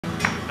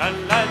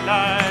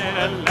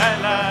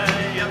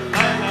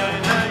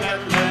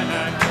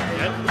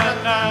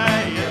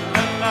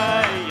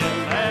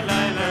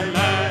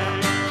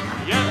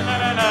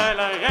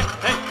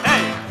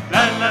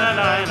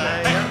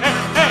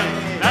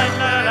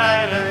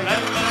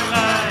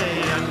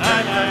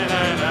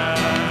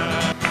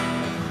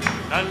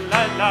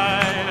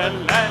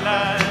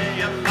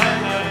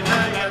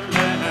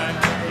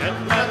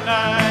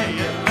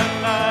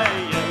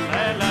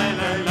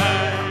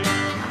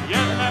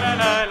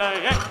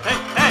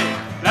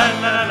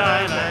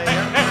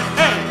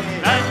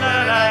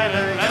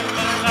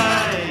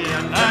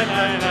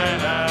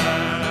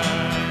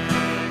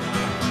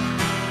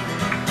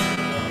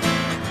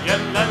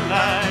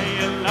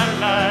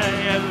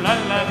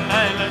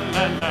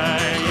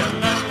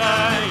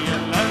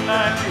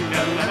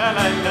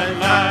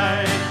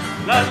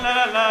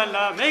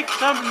Make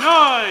some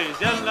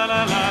noise! La la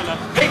la la.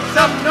 Make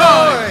some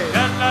noise!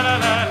 La la la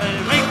la.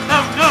 Make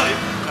some noise!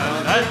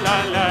 La la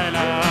la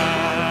la.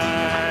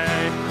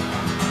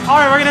 All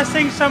right, we're gonna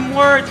sing some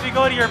words. We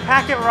go to your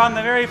packet. We're on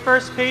the very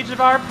first page of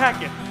our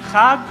packet.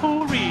 Chag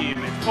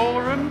Purim. It's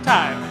Purim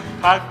time.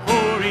 Chag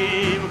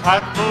Purim,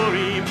 Chag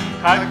Purim,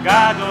 Chag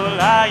Gadol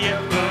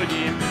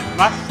HaYehudim,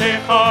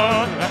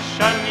 Masechot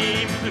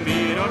Rashanim,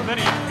 Zmirot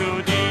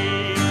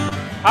V'Rikudim.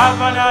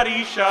 Havana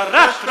Risha,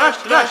 Rash,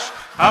 Rash, Rash.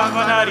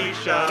 Havana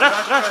Risha,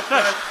 Rash, Rash,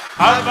 Rash.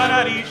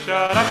 Havana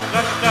Risha, Rash,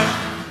 Rash, Rash.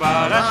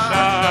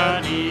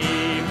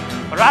 Barashanim.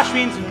 Rash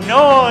means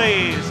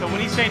noise. So when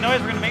you say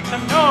noise, we're going to make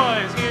some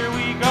noise. Here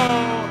we go.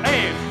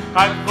 Hey.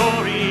 Chag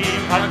Purim,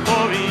 Chag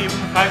Purim,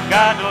 Chag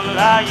Gadol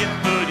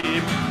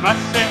HaYehudim,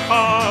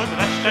 Masechot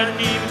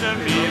Rashanim,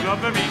 Zmirot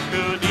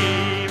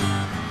V'Rikudim.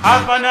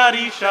 Havana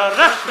Risha,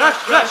 Rash,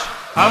 Rash, Rash.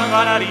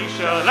 Havana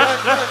Risha,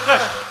 Rash, Rash,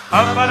 Rash.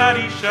 Havana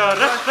Risha,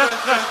 Rash, Rash,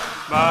 Rash.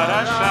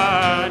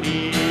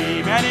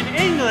 Barashanim. And in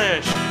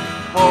English,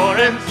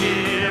 Purim's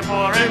here,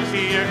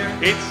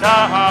 it's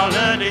a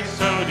holiday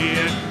so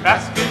dear.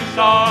 Baskin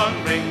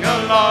song, bring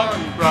along,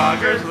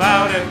 braggers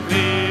loud and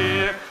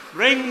clear.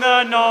 Bring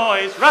the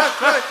noise, rush,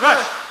 rush,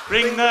 rush.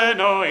 Bring the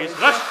noise,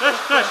 rush,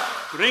 rush, rush.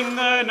 Bring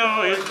the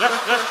noise,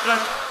 rush, rush,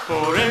 rush.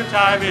 Purim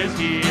time is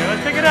here.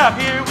 Let's pick it up,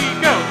 here we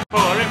go.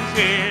 Purim's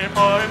here,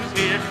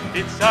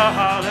 it's a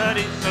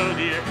holiday so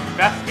dear.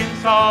 Baskin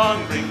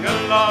song, bring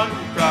along,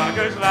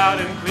 braggers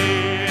loud and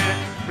clear.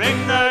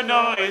 Bring the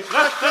noise,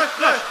 rush, rush,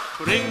 rush.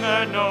 Bring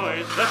the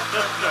noise, rush,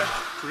 rush, rush.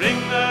 Bring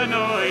the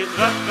noise,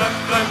 rush,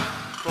 rush, rush.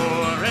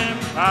 Purim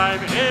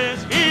time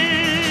is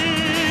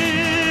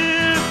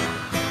here.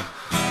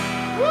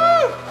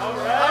 Woo! All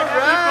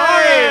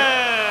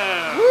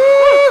right.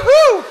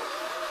 Woo-hoo!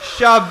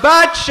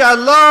 Shabbat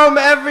Shalom,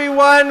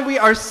 everyone. We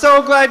are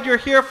so glad you're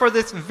here for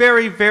this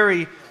very,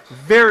 very,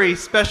 very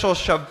special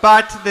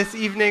Shabbat this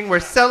evening. We're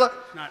celebrating.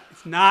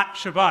 It's not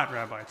Shabbat,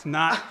 Rabbi. It's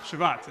not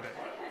Shabbat today.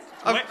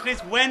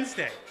 Today's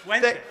Wednesday.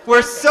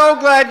 We're so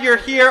glad you're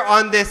here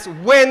on this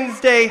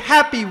Wednesday.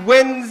 Happy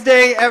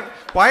Wednesday.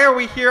 Why are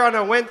we here on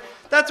a Wednesday?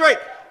 That's right.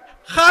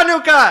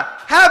 Hanukkah.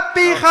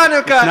 Happy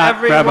Hanukkah,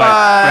 everyone.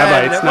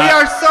 Rabbi, it's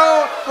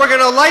not. We're going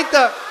to light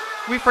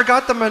we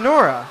forgot the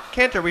menorah.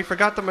 Cantor, we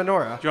forgot the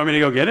menorah. Do you want me to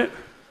go get it?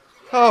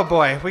 Oh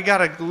boy, we got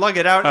to lug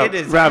it out. It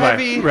is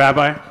heavy.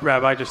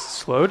 Rabbi, just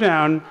slow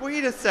down.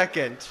 Wait a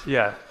second.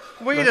 Yeah.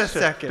 Wait a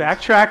second.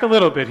 Backtrack a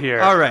little bit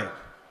here. All right.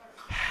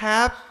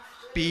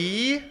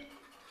 Happy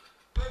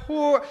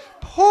Purim!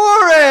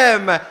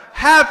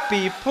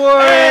 Happy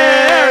Purim!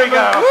 There we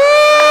go.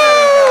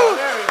 Woo!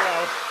 There we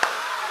go.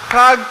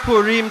 Chag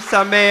Purim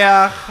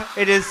Sameach.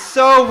 It is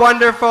so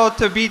wonderful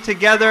to be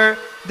together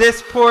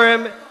this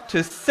Purim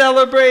to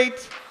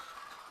celebrate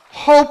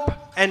hope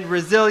and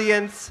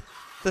resilience.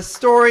 The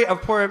story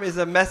of Purim is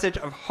a message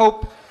of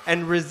hope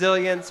and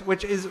resilience,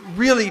 which is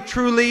really,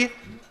 truly,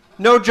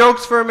 no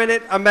jokes for a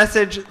minute, a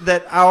message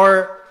that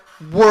our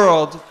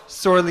world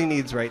sorely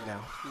needs right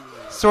now.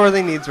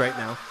 Sorely needs right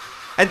now.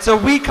 And so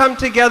we come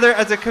together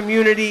as a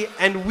community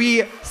and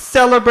we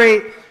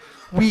celebrate,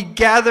 we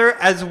gather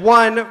as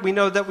one. We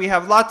know that we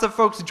have lots of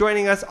folks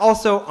joining us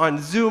also on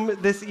Zoom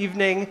this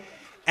evening,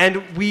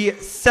 and we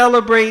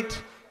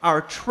celebrate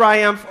our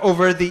triumph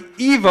over the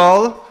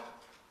evil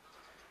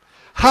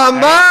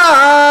Haman.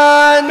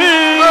 Oh!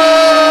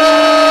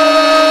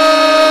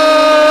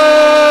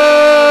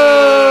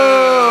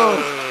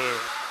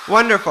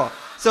 Wonderful.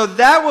 So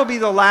that will be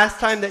the last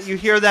time that you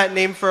hear that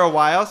name for a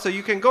while. So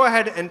you can go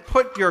ahead and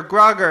put your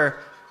grogger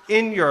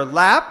in your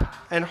lap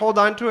and hold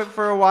on to it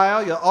for a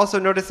while. You'll also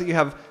notice that you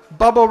have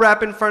bubble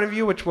wrap in front of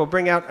you, which we'll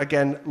bring out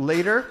again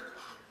later.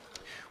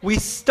 We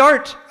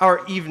start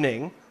our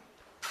evening,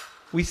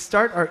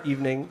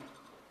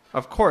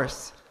 of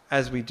course,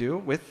 as we do,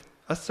 with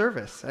a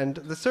service. And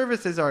the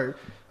service is of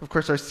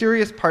course, our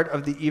serious part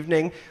of the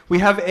evening. We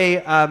have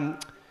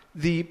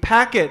the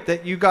packet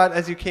that you got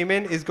as you came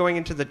in is going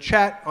into the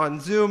chat on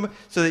Zoom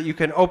so that you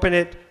can open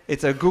it.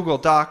 It's a Google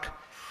Doc.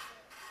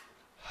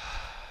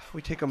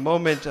 We take a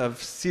moment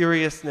of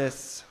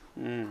seriousness.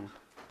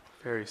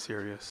 Very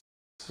serious.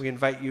 We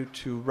invite you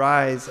to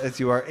rise as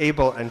you are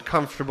able and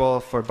comfortable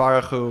for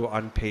Baruch Hu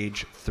on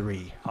page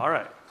 3. All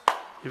right,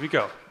 here we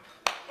go.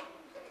 Go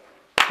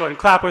ahead and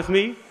clap with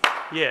me.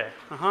 Yeah,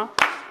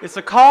 It's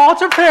a call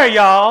to prayer,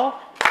 y'all.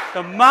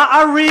 The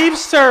Ma'ariv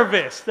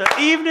service, the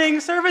evening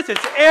service.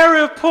 It's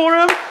Erev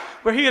Purim.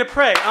 We're here to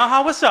pray.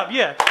 What's up?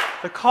 Yeah,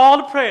 the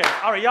call to prayer.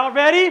 All right, y'all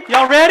ready?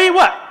 Y'all ready?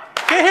 What?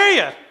 Can't hear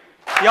you.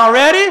 Y'all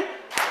ready?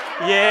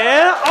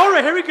 Yeah, all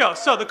right, here we go.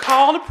 So the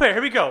call to prayer,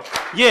 here we go.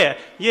 Yeah.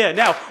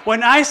 Now,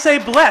 when I say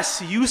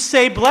bless, you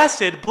say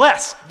blessed,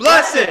 bless.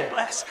 Blessed.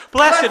 Bless.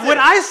 Blessed. When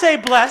I say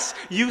bless,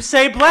 you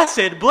say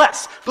blessed,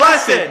 bless.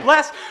 Blessed.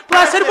 Bless.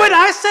 Blessed. When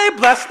I say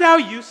bless, now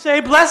you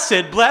say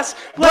blessed, bless.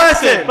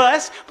 Blessed.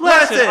 Bless. Blessed.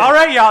 Blessed. All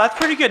right, y'all, that's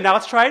pretty good. Now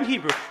let's try it in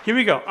Hebrew. Here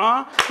we go.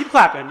 Keep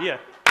clapping, yeah.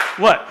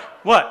 What?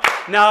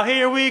 Now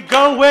here we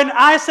go. When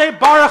I say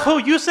Baruch Hu,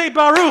 you say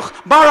Baruch.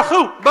 Baruch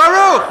Hu.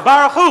 Baruch.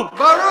 Baruch Hu.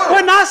 Baruch.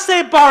 When I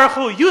say Baruch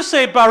Hu, you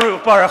say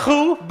Baruch. Baruch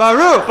Hu.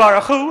 Baruch.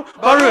 Baruch Hu.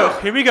 Baruch.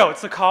 Here we go.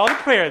 It's the call to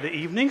prayer, the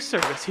evening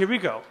service. Here we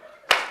go.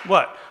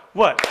 What?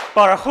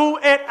 Baruch Hu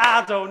et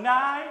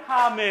Adonai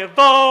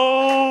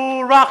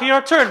hamevorach.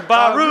 Your turn.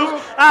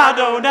 Baruch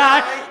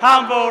Adonai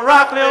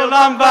hamevorach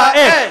leolam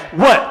va'ed.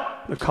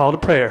 What? The call to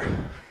prayer.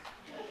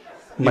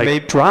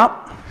 Mic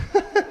drop.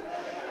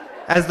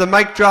 As the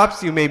mic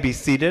drops, you may be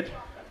seated.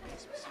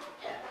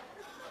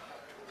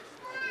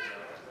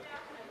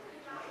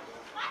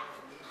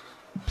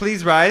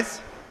 Please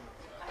rise.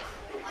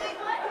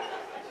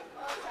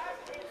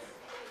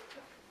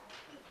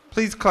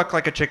 Please cluck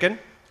like a chicken.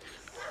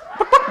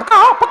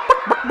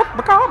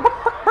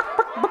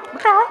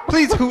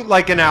 Please hoot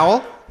like an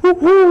owl.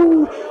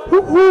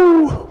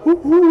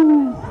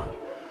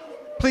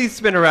 Please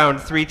spin around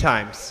 3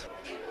 times.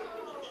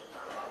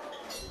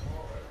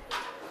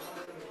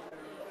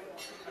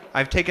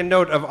 I've taken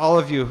note of all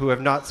of you who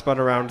have not spun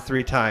around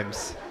 3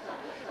 times.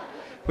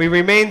 We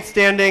remain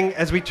standing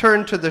as we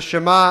turn to the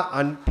Shema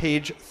on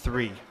page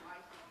 3.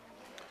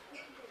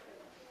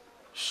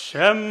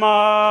 Shema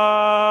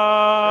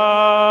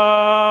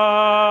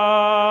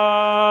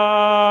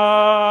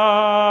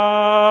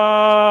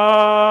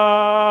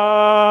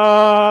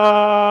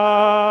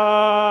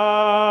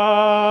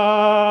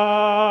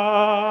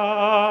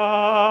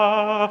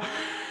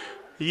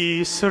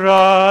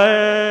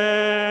Yisrael.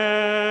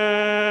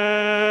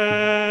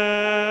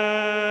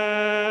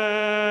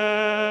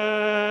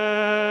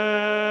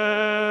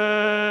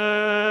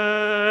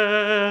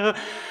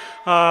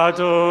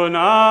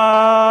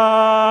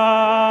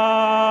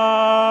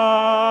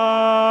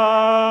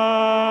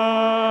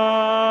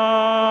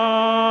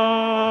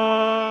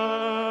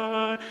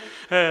 Adonai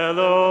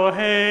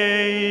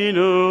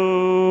Eloheinu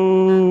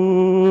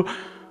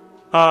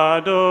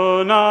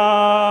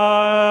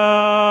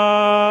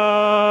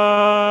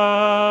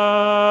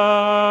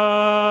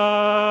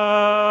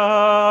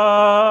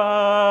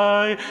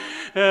Adonai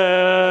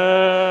Echad.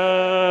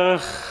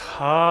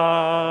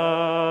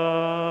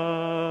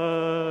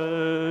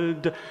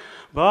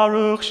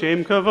 Baruch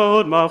Shem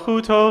Kavod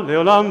Malchuto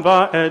Leolam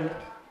Va'ed.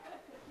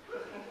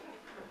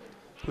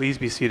 Please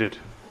be seated.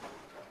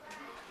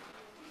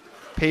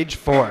 Page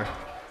 4.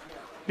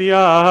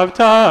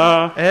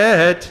 V'ahavta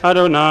Et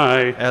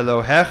Adonai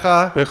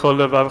Elohecha B'chol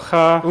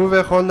levavcha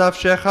uvechol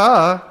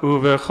nafshecha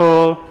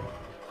Uv'chol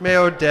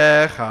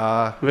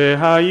meodecha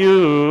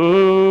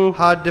V'hayu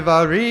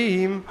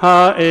hadvarim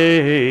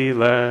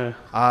Ha'ele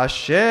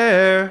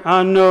asher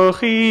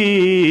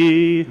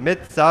Anochi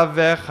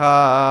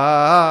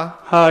mitzavecha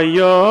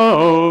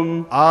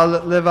Hayom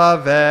al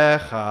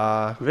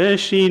levavecha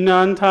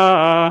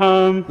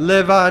V'shinantam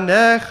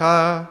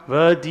levanecha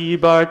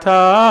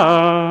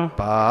V'dibarta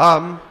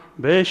bam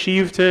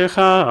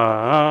B'shivtecha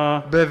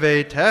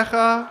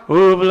bevetecha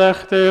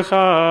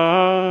Uv'lechtecha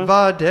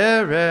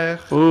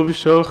vaderech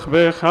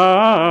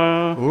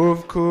Uv'shochbecha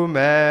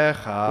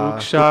uvkumecha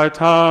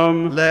Ukshartam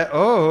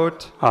leot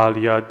Al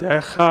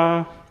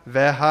yadecha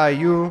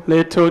vehayu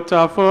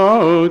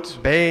Letotafot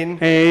bein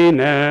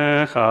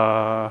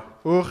Einecha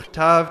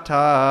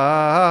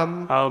uchtavtam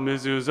Al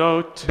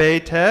mezuzot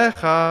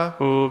beitecha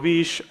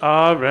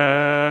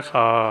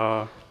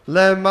Uv'isharecha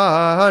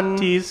leman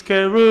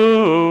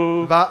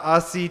Tizkeru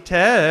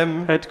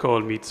va'asitem Et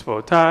kol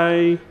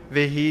mitzvotai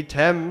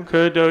vehitem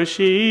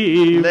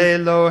Kadoshim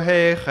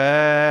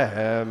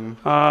lelohechem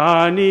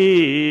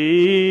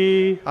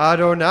Ani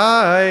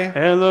Adonai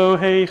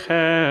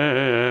Elohechem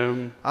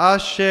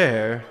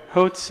asher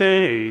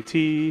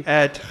Hotzeiti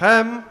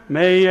etchem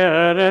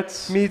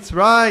Me'eretz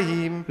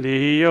mitzrayim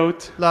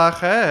Liot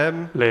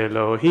lachem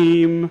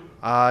Lelohim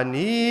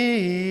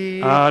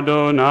ani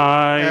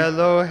Adonai.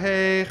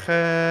 Elohechem.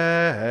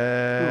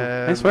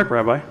 Nice work,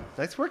 Rabbi.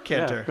 Nice work,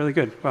 Cantor. Yeah, really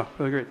good. Wow,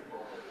 really great.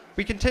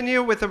 We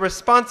continue with a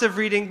responsive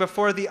reading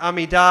before the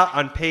Amidah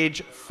on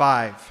page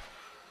 5.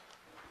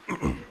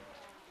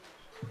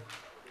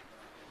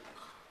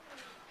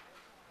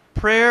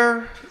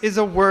 Prayer is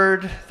a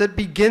word that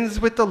begins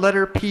with the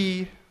letter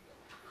P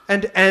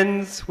and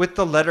ends with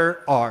the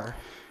letter R.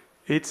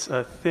 It's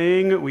a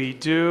thing we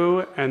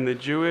do, and the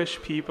Jewish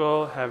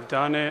people have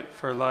done it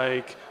for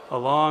like a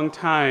long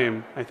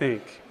time, I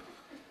think.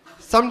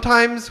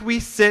 Sometimes we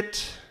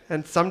sit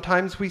and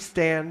sometimes we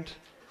stand.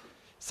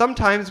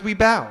 Sometimes we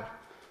bow.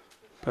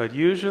 But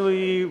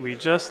usually we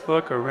just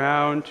look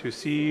around to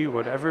see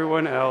what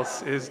everyone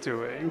else is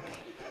doing.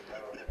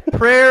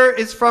 Prayer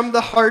is from the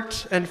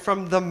heart and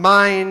from the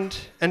mind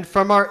and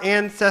from our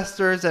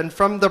ancestors and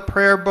from the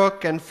prayer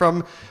book and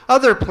from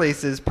other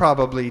places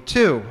probably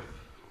too.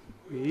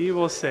 We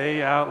will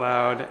say out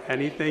loud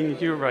anything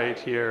you write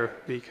here,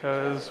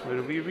 because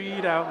when we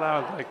read out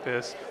loud like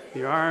this,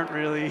 you aren't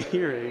really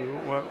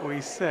hearing what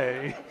we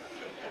say.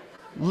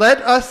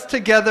 Let us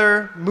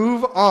together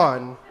move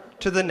on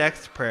to the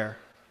next prayer.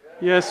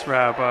 Yes,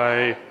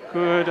 Rabbi,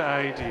 good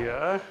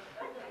idea.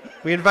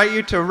 We invite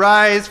you to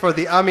rise for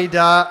the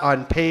Amidah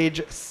on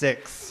page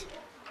 6.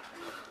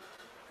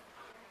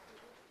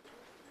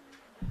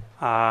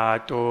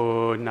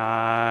 Adonai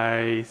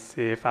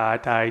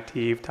sifatai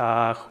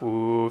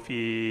tivtachu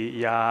fi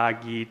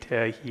yagi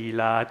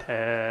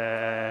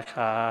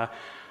tehilatecha.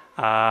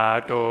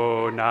 Adonai,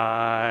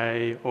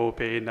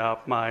 open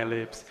up my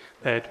lips,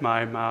 that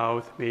my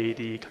mouth may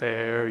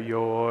declare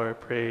your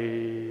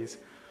praise.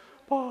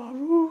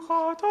 Baruch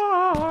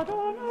atah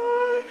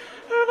Adonai,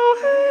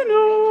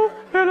 Eloheinu,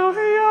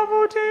 Elohei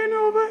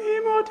avotenu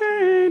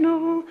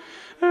ve'imotenu,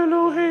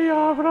 Elohei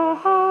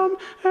Abraham,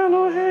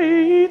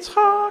 Elohei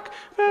Yitzchak,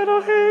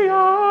 Elohei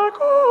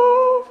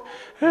Yaakov,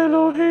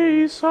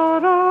 Elohei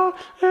Sarah,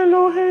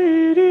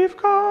 Elohei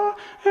Rivka,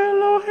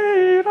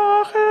 Elohei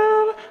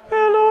Rachel,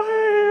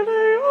 Elohei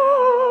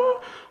Leah,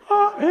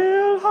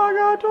 Ha'el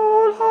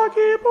Hagadol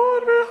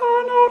Hagibor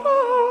ve'hanora,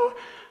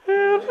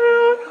 El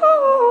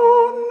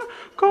Elyon,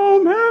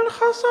 Gomel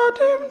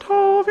Chasadim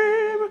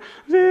Tovim,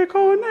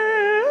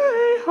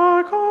 V'konei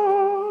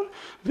Hakol,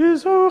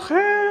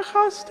 V'zochei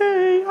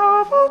Chasdei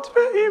Avot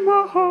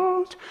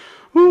ve'imahot,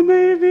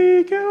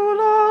 U'mevii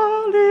Geula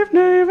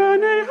livnei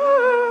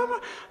v'neihem,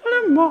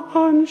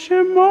 L'ma'an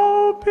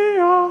Shemo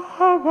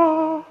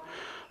b'Ahava,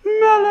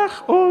 Melech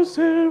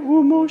Ozer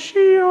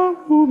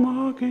u'Moshiach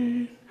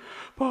u'Magen,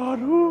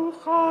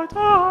 Baruch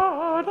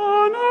atah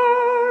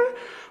Adonai,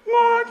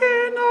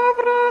 Magen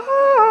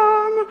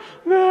Avraham,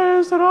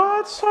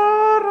 Ve'ezrat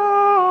Sarah.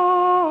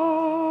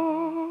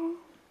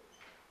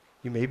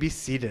 You may be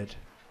seated.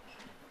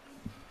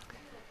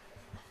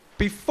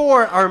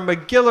 Before our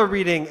Megillah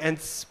reading and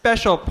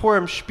special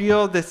Purim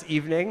Spiel this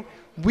evening,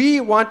 we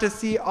want to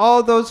see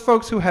all those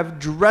folks who have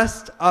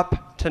dressed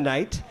up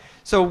tonight.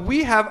 So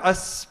we have a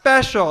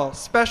special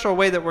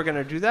way that we're going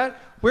to do that.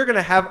 We're going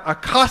to have a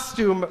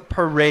costume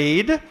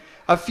parade,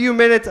 a few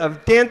minutes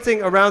of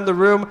dancing around the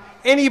room.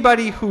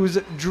 Anybody who's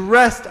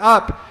dressed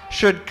up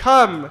should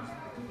come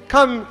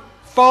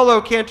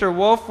follow Cantor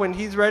Wolff when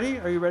he's ready.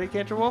 Are you ready,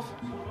 Cantor Wolff?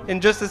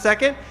 In just a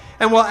second.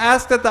 And we'll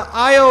ask that the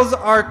aisles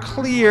are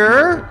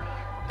clear,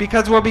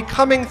 because we'll be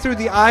coming through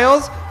the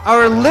aisles.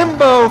 Our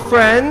Limbo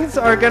friends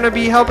are going to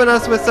be helping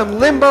us with some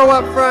Limbo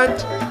up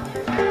front.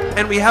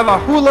 And we have a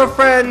hula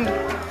friend.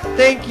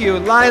 Thank you,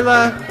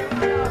 Lila,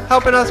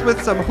 helping us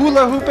with some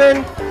hula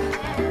hooping.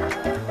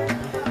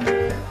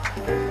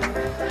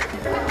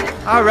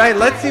 All right,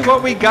 let's see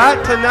what we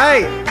got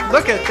tonight.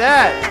 Look at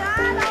that.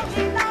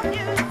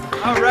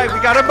 All right, we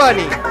got a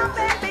bunny.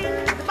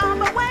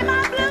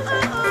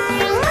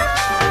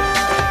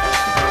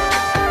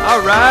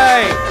 All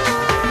right.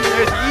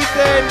 There's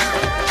Ethan.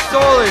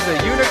 Soul is a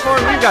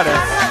unicorn. We've got a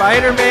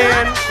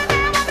Spider-Man,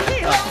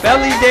 a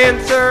belly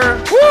dancer.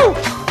 Woo!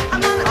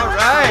 All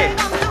right.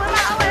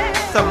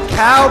 Some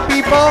cow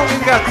people.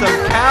 We've got some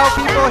cow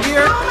people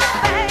here.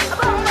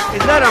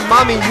 Is that a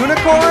mommy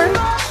unicorn?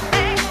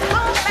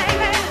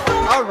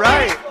 All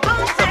right.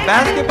 Some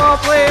basketball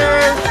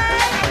players.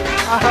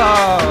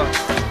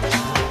 Oh.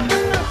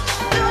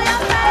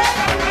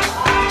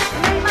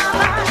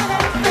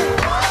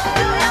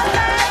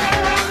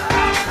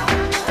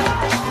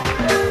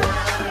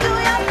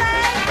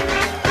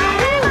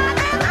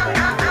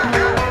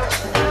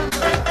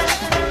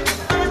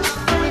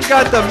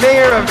 Got the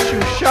mayor of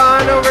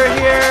Shushan over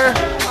here.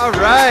 All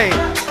right.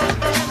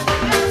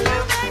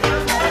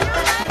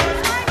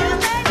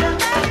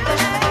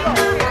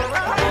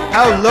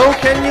 How low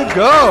can you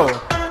go?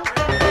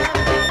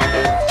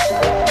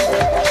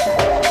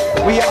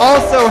 We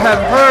also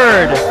have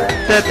heard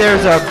that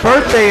there's a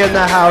birthday in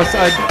the house,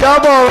 a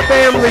double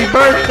family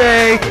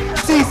birthday.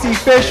 Cece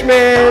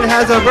Fishman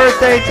has a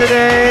birthday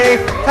today.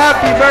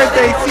 Happy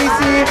birthday,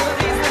 Cece.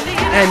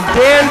 And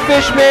Dan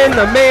Fishman,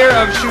 the mayor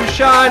of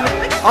Shushan,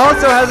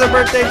 also has a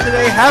birthday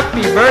today.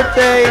 Happy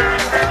birthday.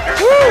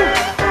 Woo!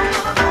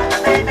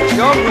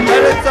 Yom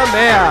Huledet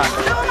Sameach.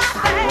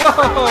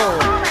 Whoa!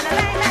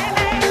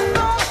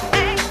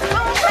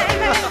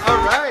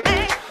 All right.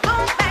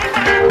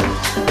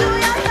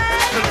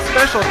 Some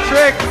special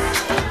tricks.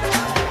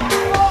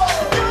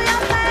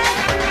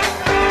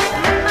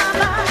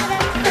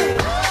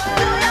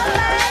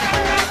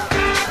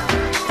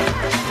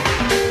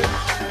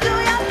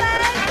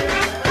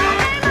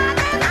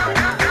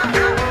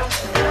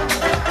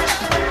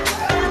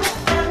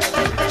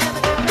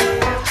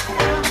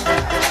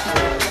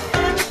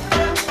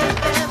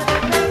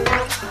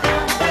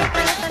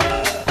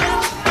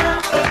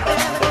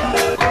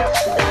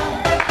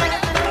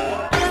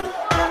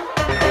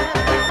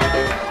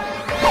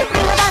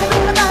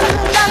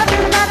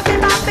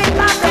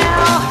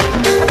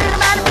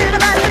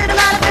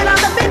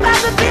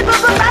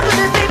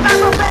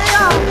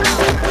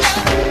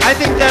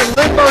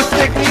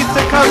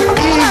 to come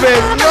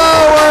even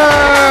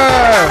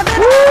lower.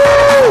 Woo!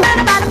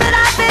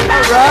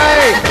 All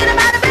right.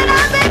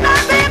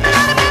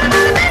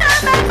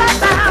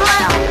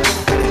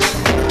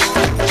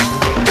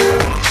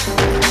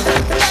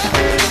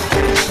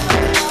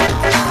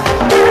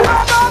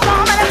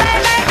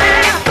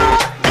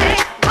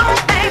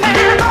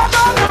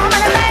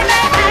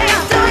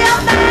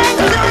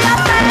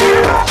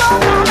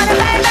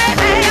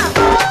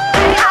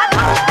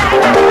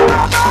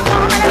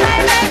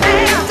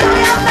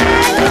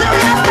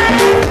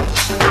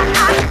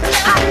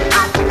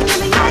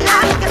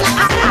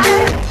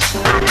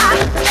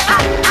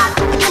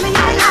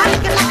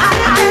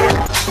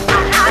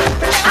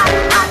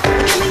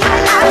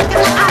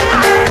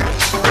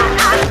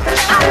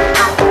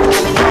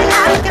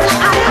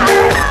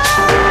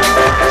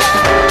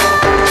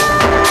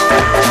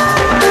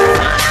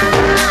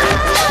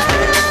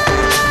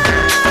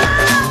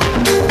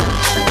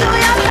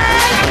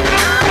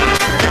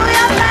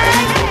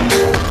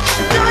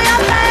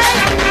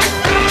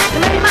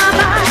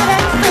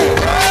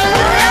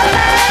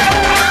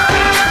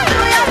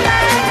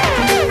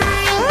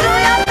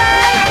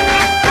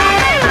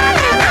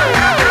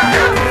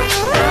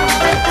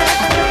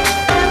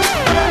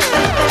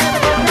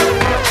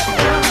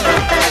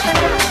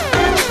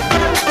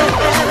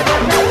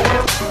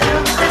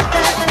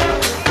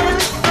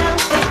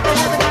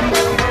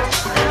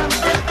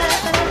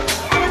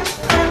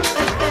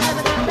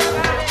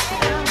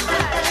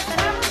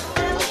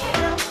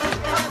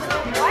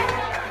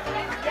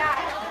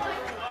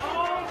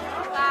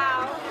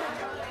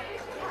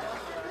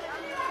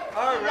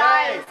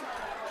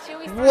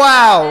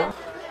 Wow,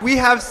 we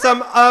have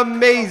some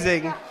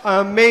amazing,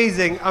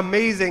 amazing,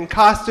 amazing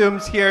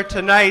costumes here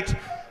tonight.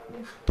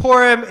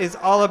 Purim is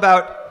all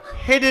about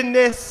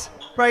hiddenness,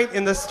 right?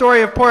 In the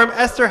story of Purim,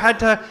 Esther had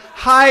to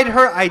hide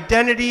her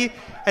identity,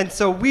 and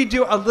so we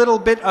do a little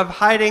bit of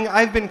hiding.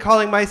 I've been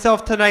calling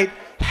myself tonight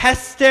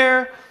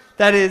Hester.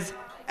 That is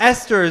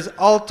Esther's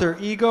alter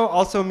ego,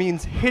 also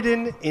means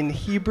hidden in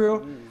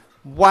Hebrew.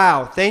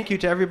 Wow, thank you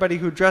to everybody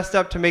who dressed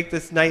up to make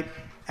this night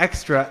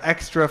extra,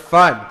 extra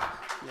fun.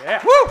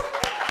 Yeah. Woo!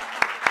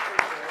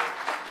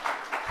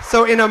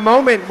 So in a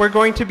moment, we're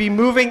going to be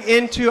moving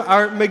into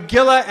our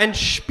Megillah and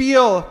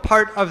Spiel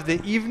part of the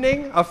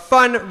evening, a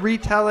fun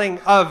retelling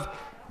of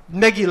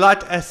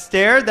Megillat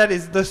Esther, that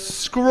is the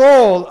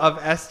scroll of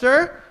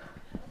Esther.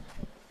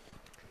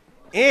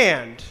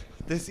 And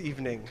this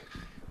evening,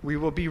 we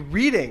will be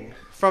reading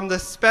from the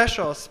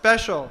special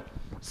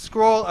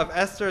scroll of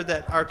Esther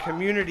that our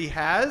community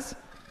has.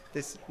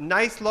 This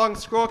nice long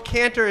scroll.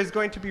 Cantor is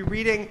going to be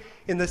reading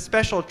in the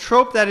special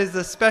trope, that is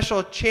the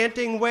special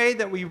chanting way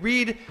that we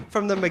read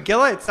from the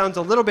Megillah. It sounds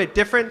a little bit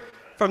different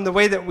from the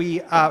way that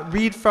we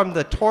read from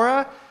the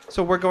Torah.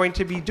 So we're going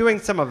to be doing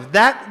some of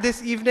that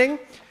this evening.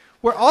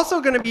 We're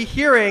also going to be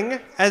hearing,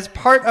 as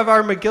part of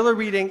our Megillah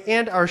reading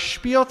and our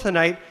spiel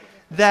tonight,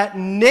 that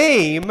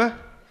name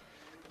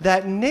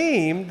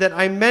that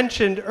I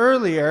mentioned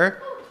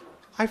earlier.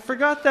 I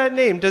forgot that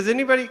name.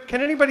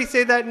 Can anybody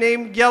say that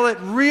name? Yell it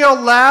real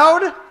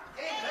loud.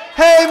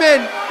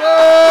 Haman!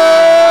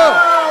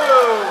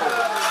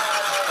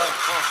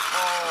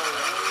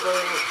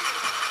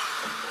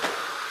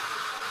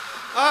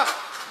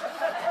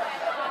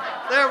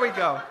 There we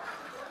go.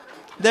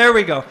 There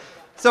we go.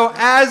 So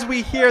as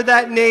we hear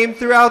that name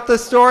throughout the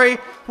story,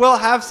 we'll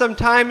have some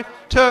time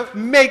to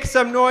make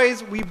some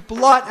noise. We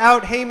blot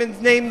out Haman's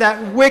name,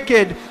 that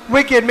wicked,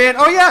 wicked man.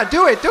 Oh yeah,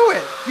 do it, do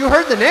it. You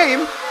heard the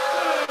name.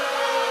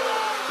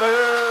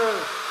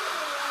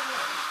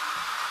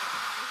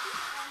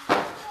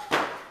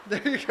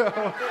 There you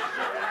go.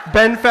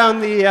 Ben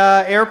found the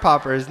air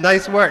poppers.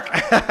 Nice work.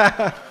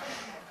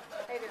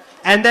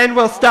 And then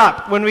we'll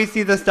stop when we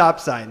see the stop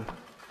sign.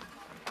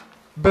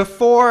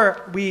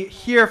 Before we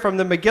hear from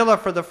the Megillah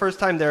for the first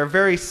time, there are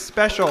very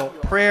special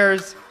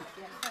prayers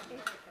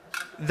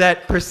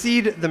that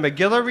precede the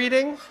Megillah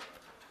reading.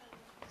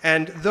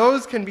 And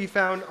those can be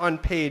found on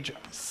page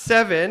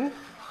 7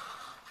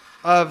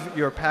 of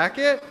your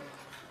packet.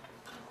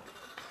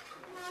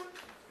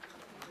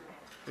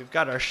 We've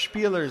got our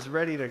spielers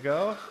ready to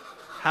go.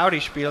 Howdy,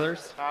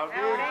 spielers. Howdy.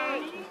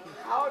 Howdy.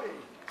 Howdy.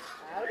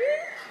 Howdy.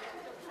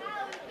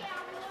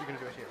 You're going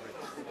to do it here,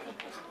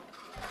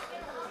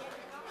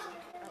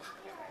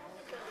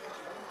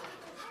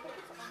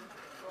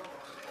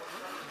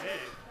 right?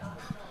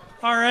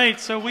 All right,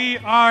 so we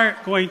are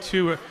going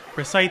to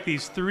recite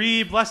these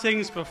 3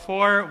 blessings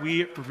before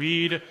we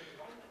read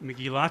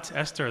Megillat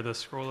Esther, the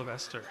scroll of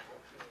Esther.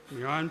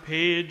 We're on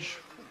page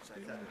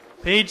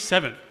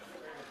 7.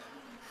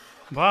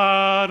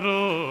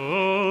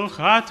 Baruch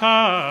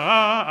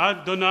atah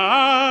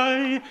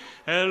Adonai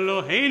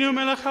Eloheinu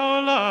melech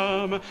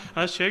haolam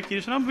asher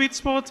kiddushanu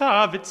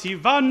b'mitzvotav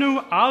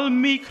v'tzivanu al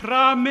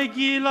mikra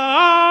Megillah.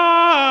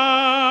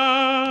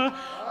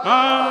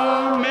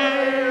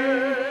 Amen.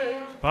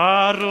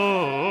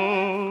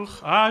 Baruch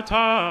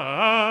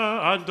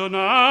אתה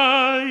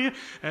אדוני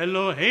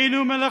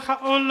אלוהינו מלך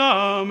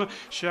העולם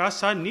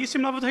שעשה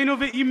ניסים לאבותינו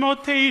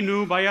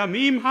ואימותינו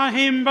בימים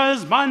ההם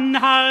בזמן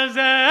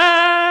הזה.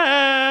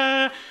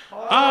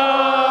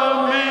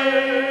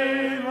 אמן.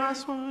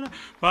 Last one.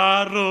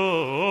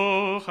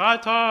 ברוך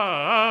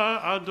אתה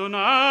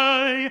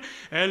אדוני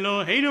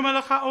אלוהינו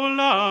מלך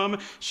העולם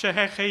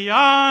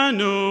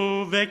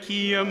שהחיינו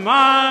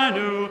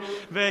וקיימנו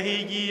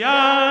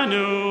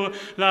והגיענו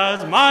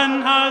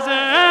לזמן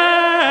הזה.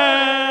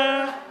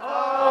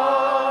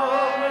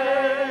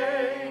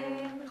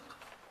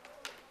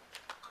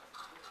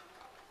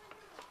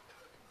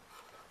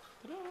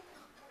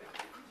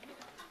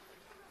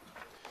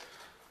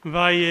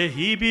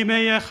 ויהי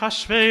בימי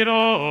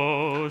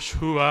אחשוורוש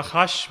הוא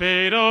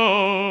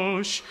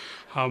אחשוורוש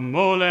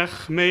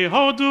המולך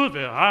מהודו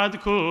ועד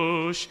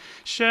כוש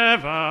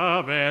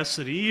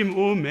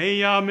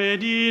 27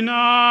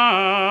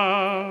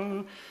 מדינה.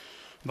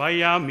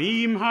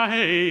 בימים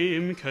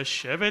ההם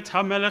כשבט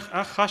המלך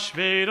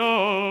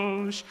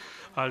אחשוורוש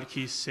על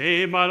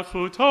כיסא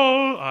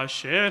מלכותו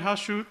אשר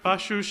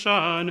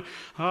בשושן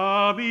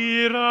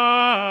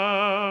הבירה.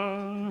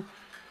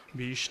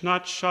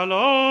 בשנת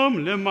שלום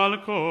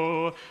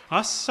למלכו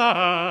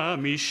עשה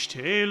משתה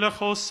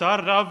לכל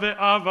שריו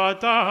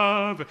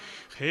ועבדיו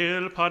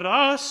חיל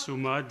פרס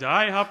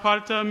ומדי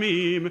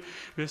הפרטמים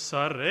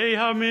ושרי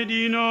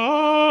המדינות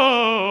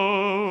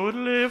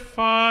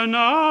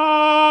לפניו.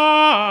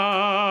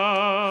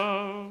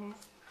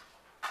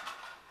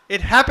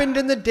 It happened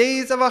in the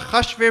days of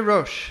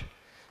Achashverosh,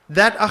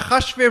 that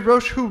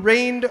Achashverosh who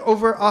reigned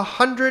over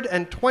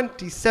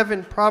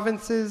 127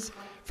 provinces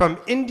from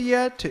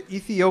India to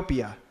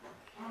Ethiopia.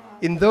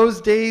 In those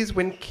days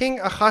when King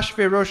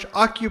Achashverosh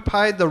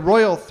occupied the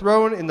royal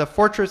throne in the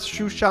fortress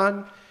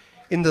Shushan,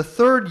 in the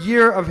 3rd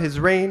year of his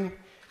reign,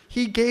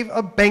 he gave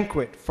a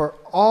banquet for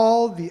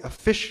all the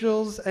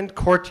officials and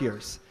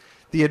courtiers,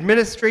 the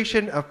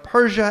administration of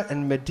Persia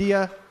and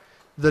Media,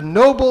 the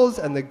nobles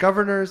and the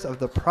governors of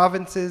the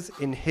provinces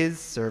in his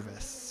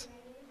service.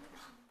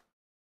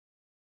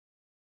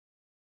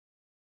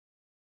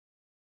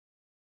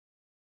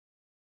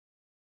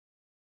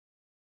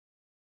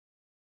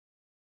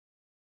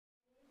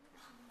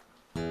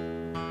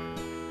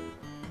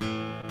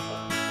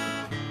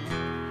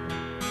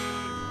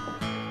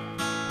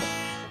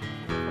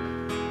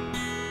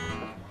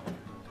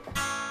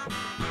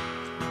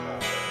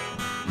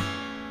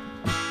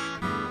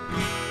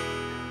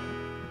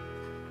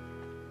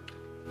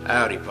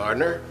 Howdy,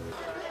 partner.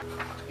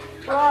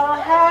 Well,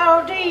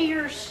 howdy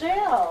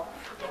yourself.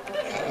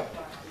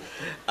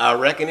 I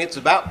reckon it's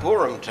about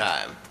Purim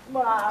time.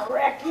 Well, I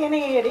reckon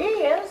it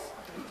is.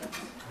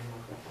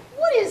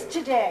 What is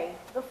today?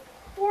 The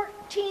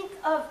 14th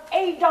of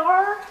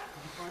Adar?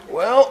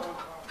 Well,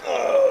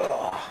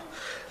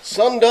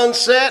 sun done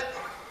set,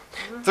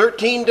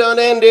 13 done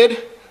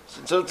ended,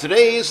 so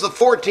today is the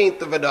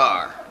 14th of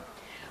Adar.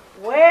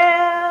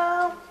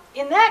 Well,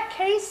 in that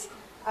case,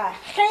 a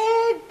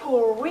Chag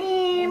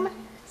Purim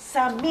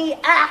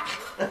Sameach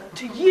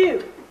to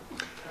you.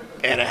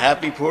 And a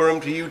happy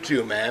Purim to you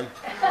too, ma'am.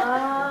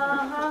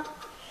 Uh-huh.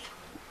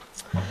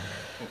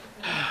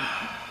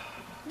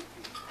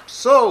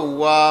 So,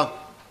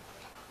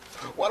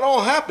 what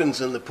all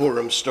happens in the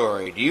Purim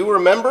story? Do you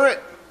remember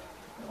it?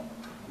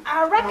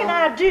 I reckon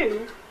I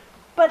do,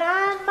 but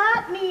I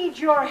might need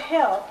your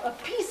help of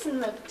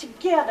piecing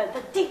together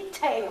the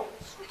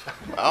details.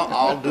 Well,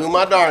 I'll do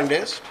my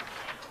darndest.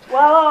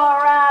 Well, all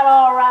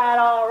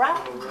right.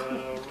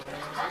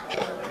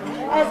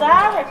 As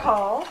I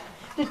recall,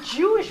 the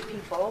Jewish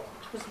people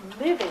was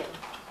living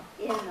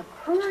in the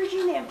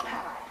Persian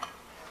Empire,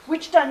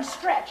 which done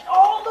stretched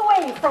all the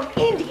way from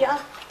India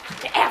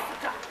to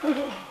Africa.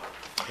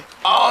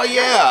 Oh,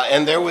 yeah,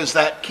 and there was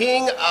that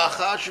King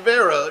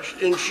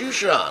Achashverosh in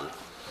Shushan.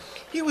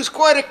 He was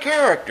quite a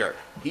character.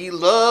 He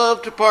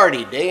loved to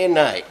party day and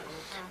night.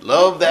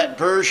 Loved that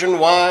Persian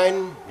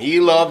wine. He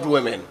loved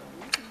women.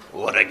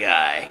 What a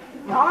guy.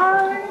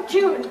 Darn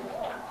tootin'.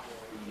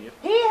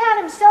 He had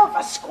himself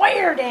a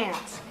square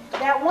dance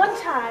that one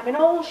time in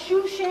old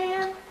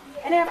Shushan,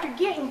 and after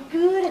getting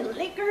good and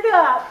liquored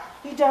up,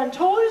 he done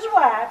told his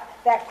wife,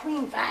 that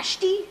Queen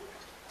Vashti,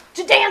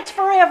 to dance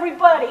for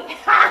everybody.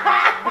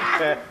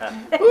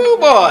 Oh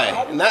boy,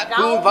 and that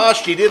Queen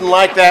Vashti didn't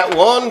like that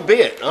one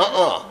bit.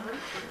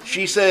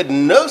 She said,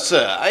 no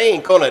sir, I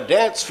ain't gonna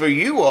dance for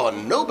you or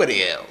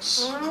nobody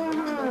else.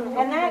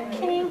 And that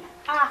King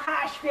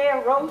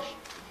Ahasuerus,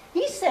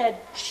 he said,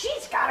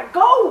 she's gotta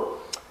go.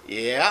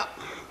 Yeah,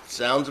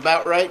 sounds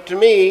about right to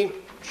me.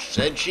 She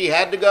said she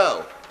had to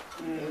go.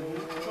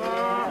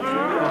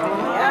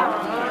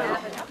 Yeah.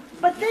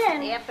 But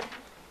then,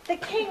 the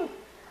king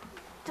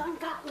done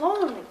got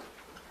lonely.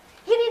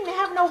 He didn't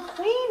have no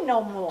queen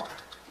no more.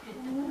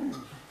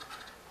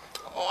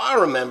 Oh, I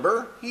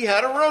remember. He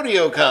had a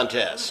rodeo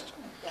contest.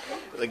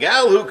 The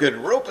gal who could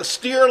rope a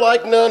steer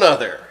like none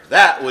other.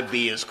 That would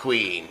be his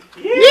queen.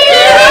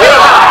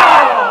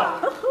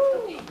 Yeah!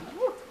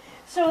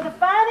 So the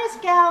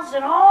finest gals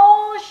in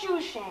all of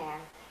Shushan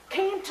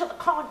came to the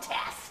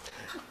contest.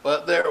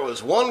 But there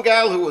was one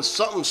gal who was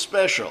something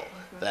special.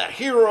 That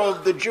hero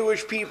of the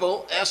Jewish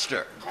people,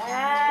 Esther.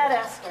 That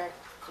Esther.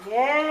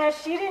 Yeah,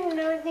 she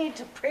didn't need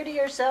to pretty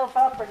herself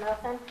up or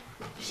nothing.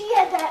 She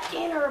had that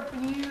inner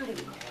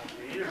beauty.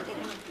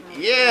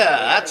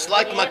 Yeah, that's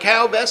like my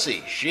cow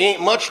Bessie. She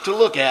ain't much to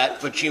look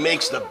at, but she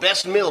makes the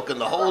best milk in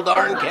the whole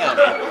darn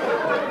county.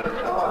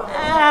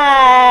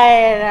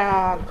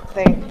 I don't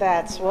think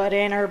that's what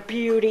inner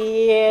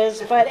beauty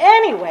is. But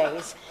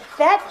anyways,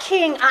 that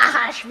King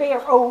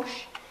Ahasuerus,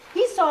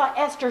 he saw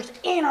Esther's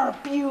inner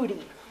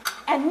beauty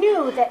and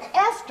knew that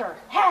Esther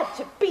had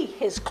to be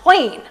his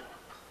queen.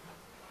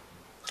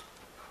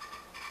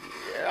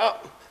 Yeah,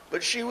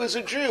 but she was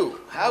a Jew.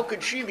 How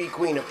could she be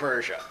Queen of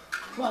Persia?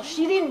 Well,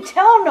 she didn't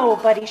tell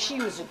nobody she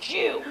was a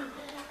Jew.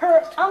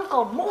 Her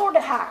uncle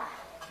Mordecai,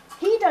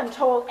 he done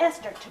told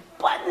Esther to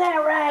button that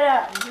right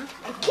up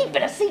and keep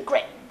it a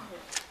secret.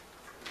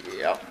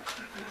 Yep.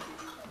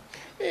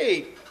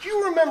 Hey, do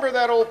you remember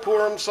that old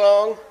Purim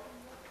song?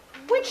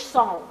 Which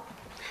song?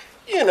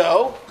 You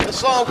know, the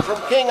song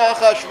from King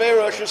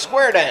Ahasuerus'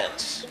 square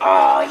dance.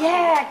 Oh,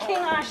 yeah, King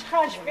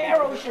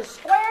Ahasuerus'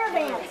 square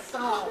dance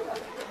song.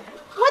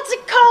 What's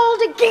it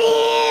called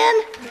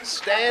again?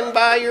 Stand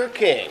by your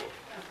king.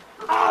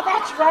 Oh,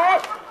 that's right.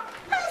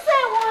 How's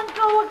that one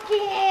go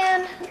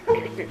again?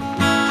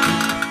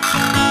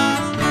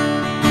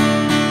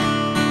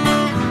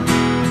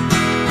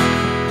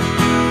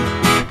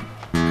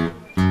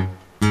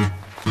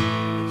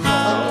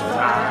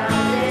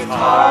 Sometimes it's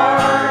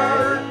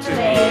hard to be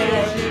a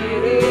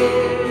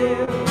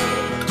Jew.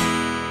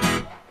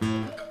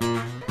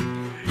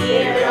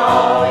 Give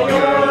all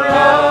your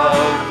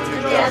love to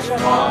just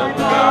one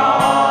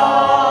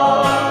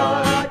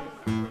God.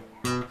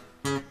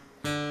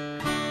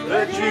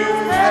 The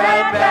Jews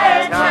had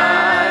bad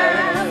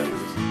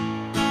times,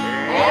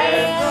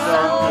 and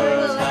some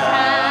good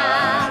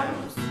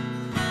times,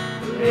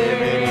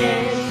 living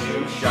in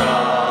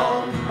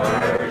Shushan,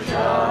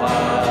 Persia.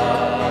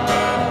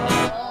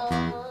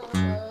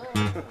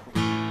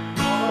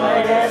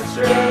 But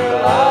Esther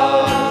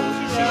loved,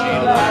 she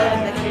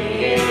loved the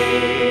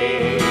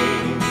king,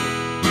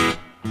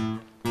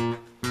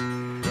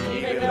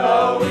 even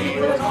though he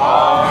was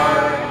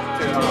hard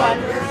to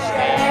understand.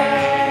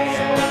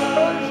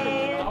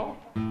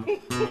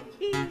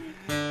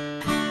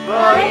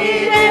 But he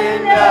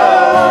didn't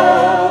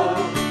know,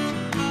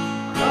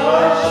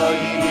 'cause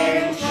she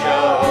didn't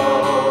show,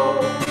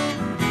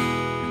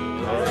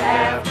 'cause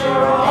after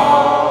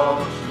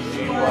all,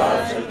 she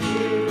was a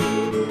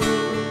Jew.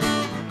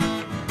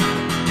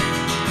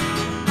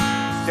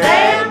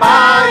 Stand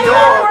by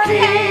your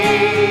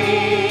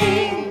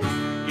king,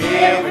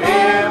 give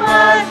him a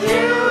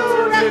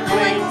Jew to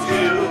cling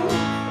to,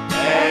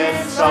 and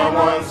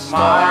someone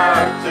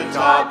smart to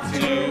talk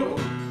to.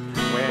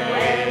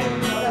 When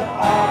the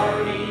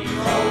party's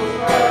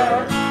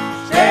over,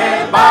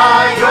 stand by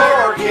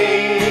your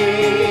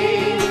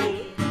king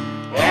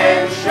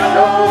and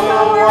show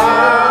the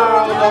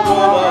world a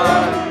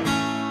woman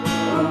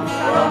who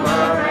from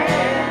her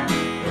hand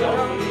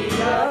don't need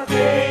a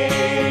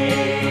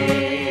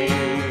thing.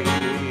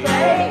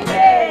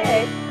 Baby,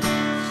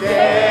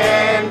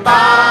 stand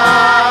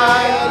by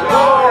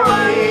your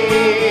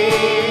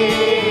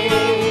king.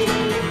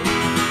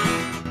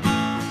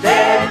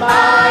 Stand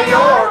by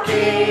your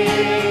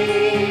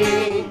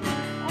king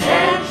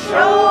and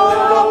show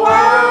the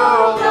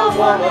world a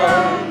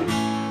woman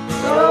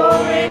so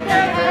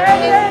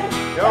independent,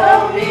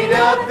 don't need a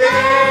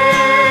thing.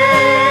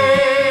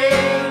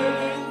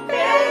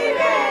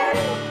 Baby,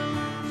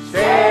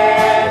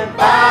 stand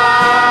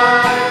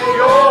by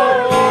your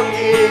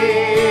king.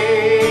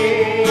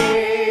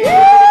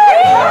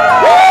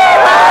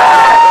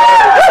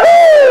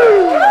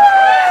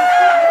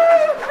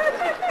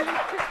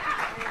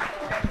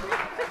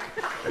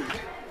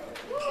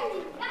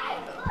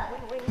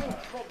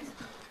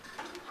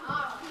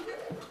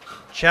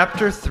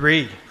 Chapter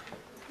 3.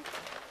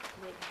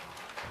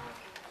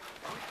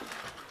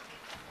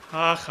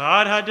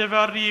 אחר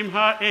הדברים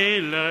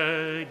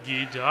האלה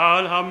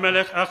גידל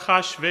המלך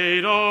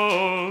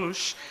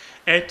אחשוורוש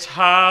את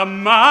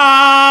המן.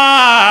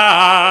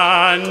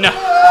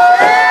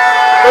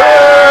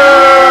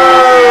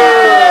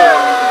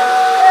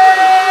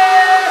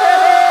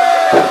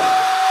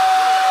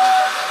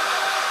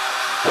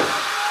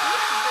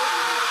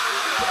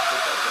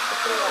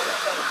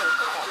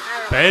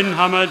 בן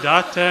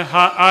המדת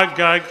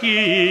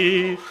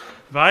האגגי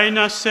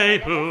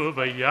וינשאהו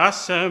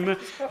וישם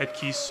את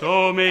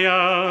כיסו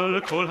מעל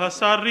כל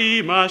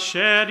השרים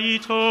אשר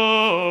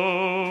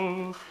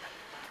איתו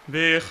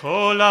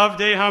וכל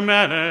עבדי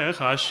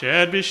המלך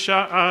אשר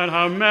בשער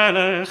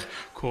המלך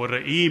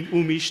קוראים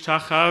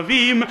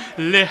ומשתחווים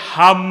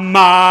להמן.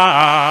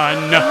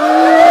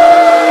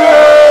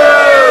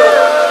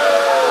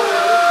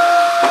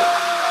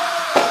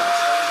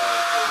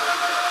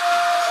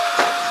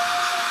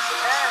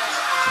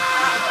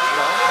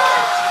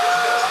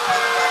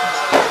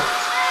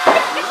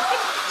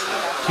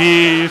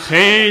 כי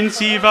כן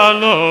ציווה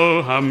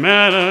לו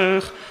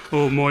המלך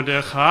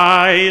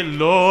ומרדכי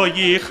לא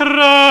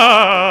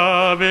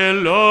יכרע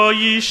ולא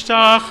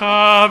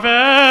ישתחווה.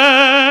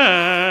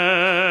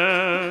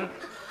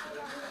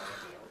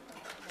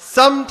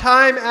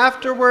 Sometime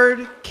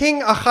afterward,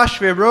 King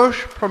Ahasuerus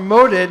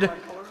promoted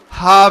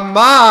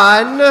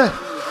Haman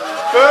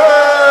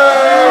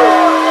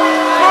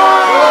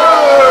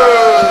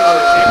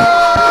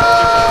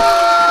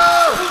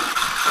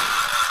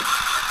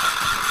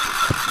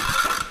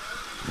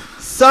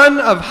son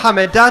of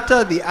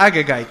Hammedatha the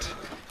Agagite.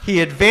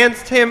 He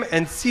advanced him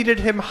and seated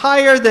him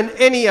higher than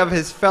any of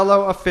his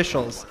fellow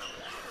officials.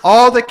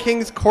 All the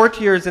king's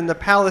courtiers in the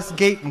palace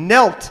gate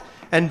knelt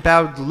and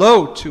bowed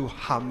low to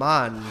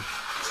Haman.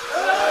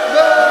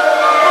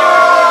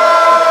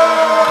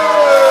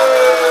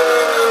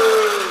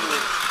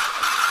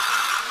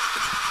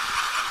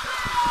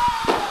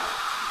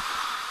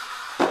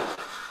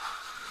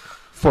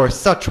 For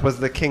such was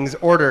the king's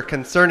order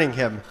concerning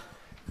him.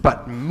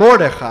 But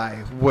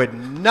Mordecai would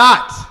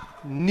not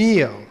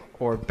kneel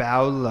or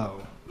bow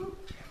low.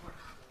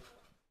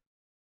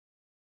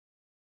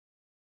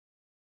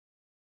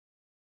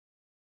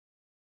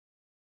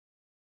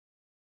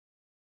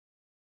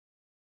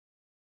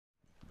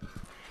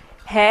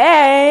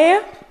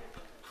 Hey.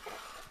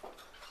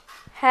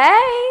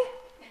 Hey.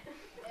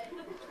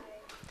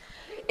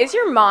 Is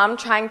your mom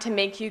trying to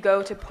make you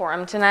go to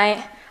Purim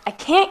tonight? I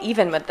can't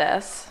even with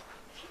this.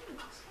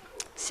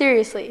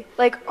 Seriously,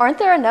 like, aren't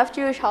there enough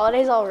Jewish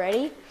holidays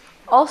already?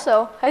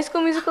 Also, High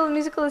School Musical, the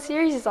musical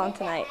series is on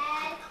tonight.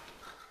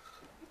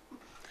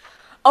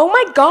 Oh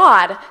my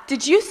God!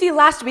 Did you see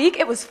last week?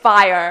 It was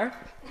fire.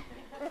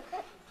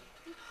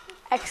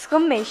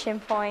 Exclamation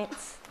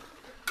points.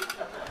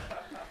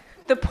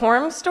 The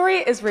Purim story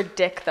is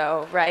ridic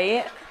though,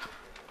 right?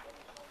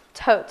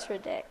 Totes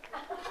ridic.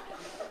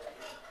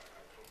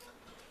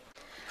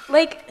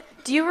 Like,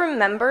 do you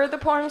remember the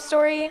Purim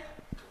story?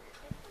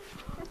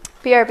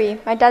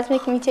 BRB, my dad's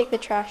making me take the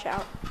trash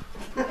out.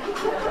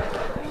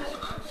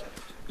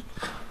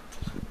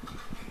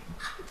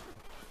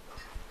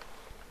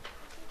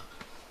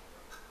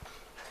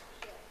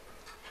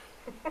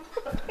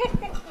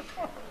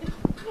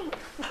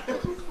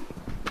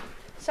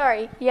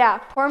 Sorry, yeah,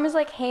 Purim is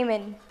like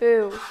Haman.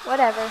 Boo,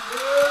 whatever.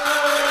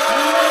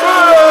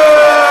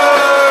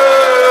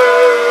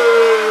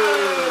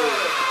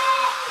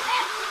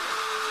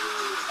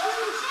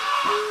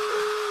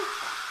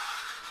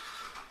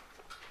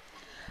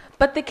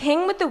 But the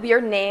king with the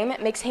weird name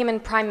makes Haman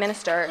prime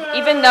minister,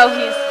 even though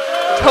he's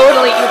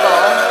totally evil.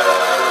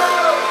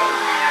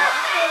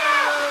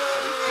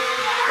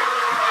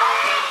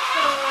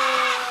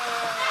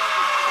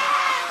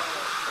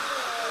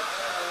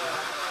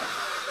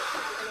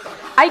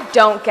 I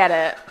don't get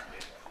it.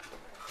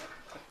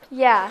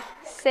 Yeah,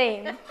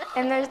 same.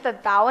 And there's the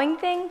bowing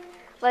thing.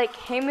 Like,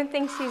 Haman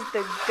thinks he's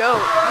the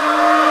goat.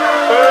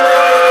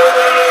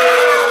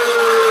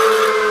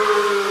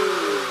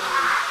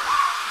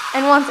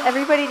 And wants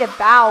everybody to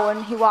bow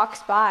when he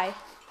walks by.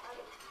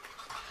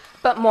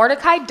 But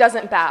Mordecai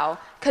doesn't bow,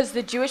 because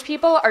the Jewish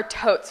people are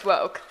totes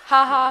woke.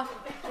 Haha.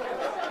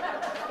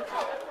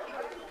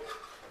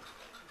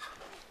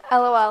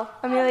 LOL.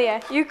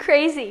 Amelia, you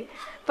crazy.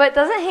 But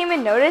doesn't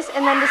Haman notice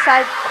and then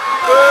decide...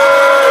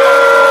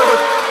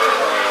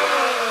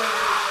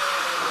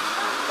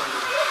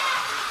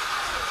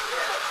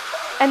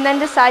 and then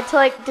decide to,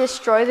 like,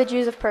 destroy the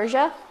Jews of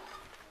Persia?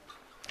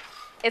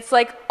 It's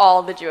like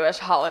all the Jewish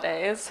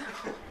holidays.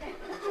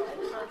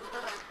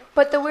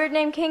 But the weird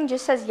name king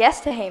just says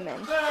yes to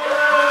Haman.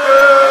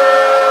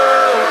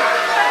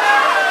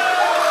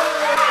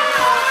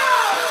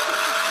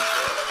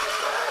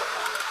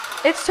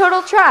 It's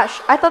total trash.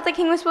 I thought the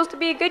king was supposed to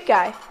be a good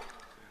guy.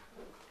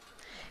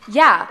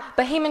 Yeah,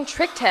 but Haman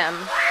tricked him.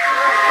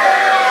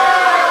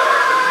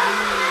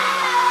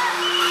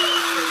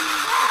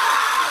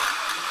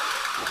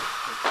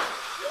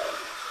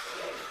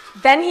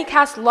 Then he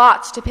cast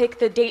lots to pick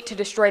the date to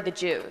destroy the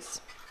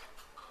Jews.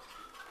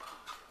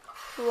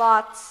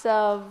 Lots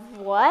of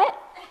what?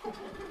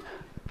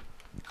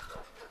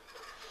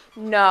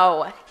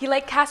 No, he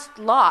cast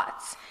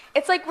lots.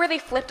 It's like where they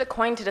flipped a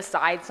coin to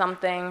decide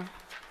something.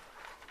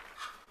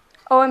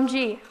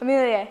 OMG,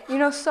 Amelia, you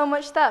know so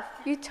much stuff.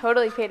 You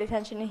totally paid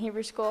attention in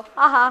Hebrew school.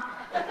 Haha.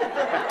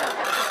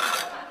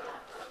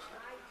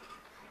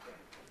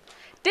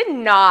 Did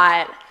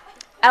not.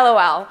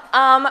 LOL.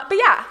 But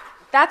yeah,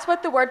 that's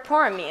what the word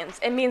Purim means.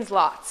 It means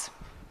lots.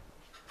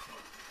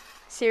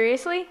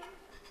 Seriously?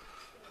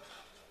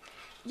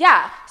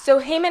 Yeah, so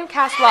Haman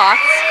cast lots.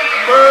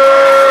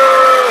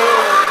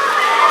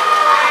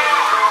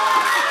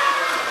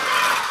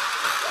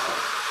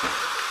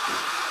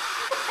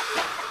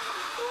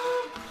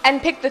 And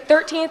picked the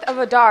 13th of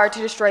Adar to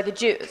destroy the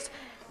Jews.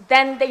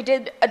 Then they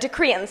did a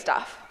decree and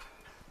stuff.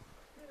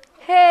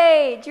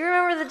 Hey, do you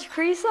remember the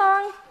decree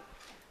song?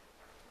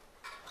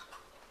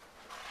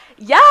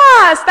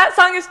 Yes, that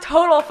song is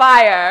total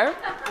fire.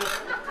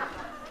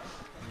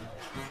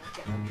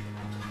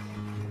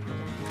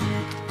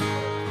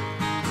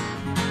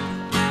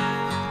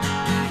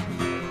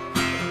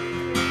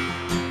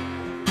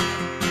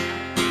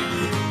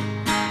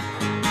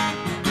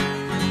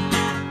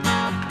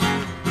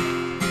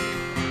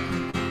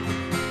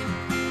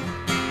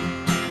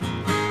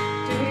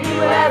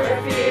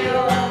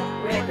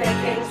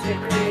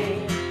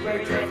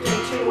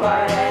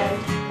 our end,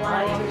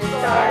 wanting to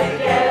start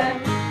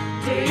again.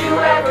 Do you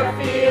ever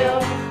feel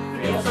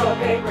so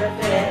paper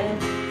thin?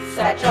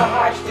 Such a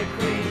harsh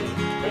decree,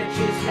 the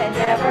Jews can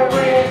never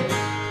win.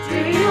 Do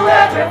you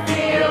ever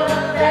feel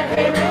that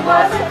Haman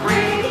was a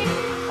creep?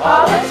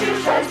 All the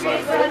Jews try to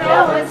speak, but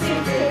no one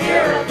seems to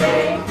hear a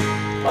thing.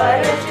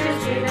 But as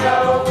Jews we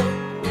know,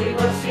 we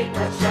will seek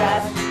what's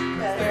just,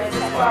 'cause there's a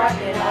spark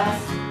in us.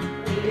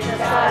 We just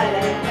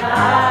gotta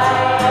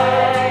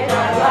ignite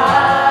our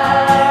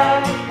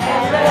light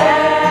and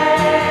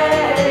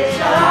let it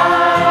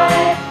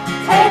shine.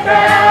 Take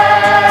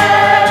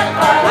back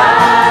our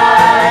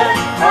lives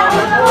from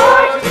the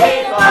Lord to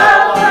keep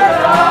our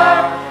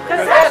dark,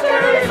 'cause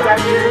Esther is our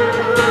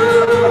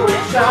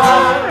Jewish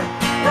star.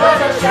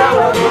 Gonna show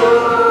us who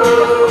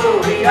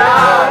we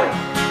are.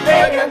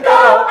 Make them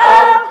go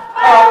up,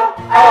 up,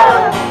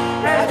 up,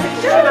 as we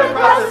shoot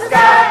across the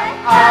sky.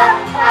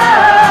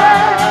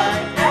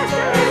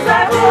 Esther is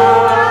our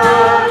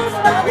voice,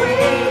 the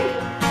queen.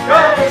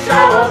 Gonna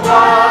show us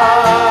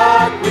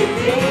what we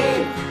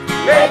need.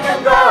 Make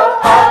them go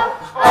up,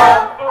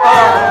 up,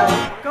 up.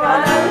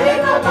 Gonna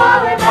leave them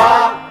all in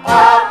up,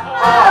 up,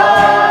 up.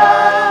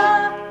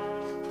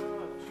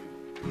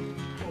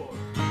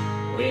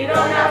 We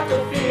don't have to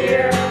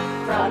fear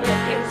from the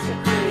king's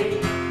decree.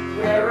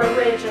 We're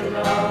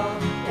original,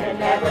 can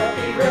never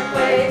be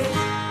replaced.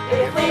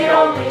 If we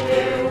only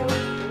knew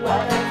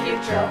what the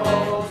future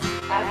holds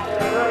after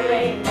a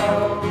rainbow,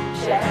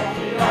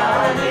 shining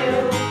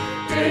anew.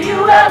 Do you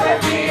ever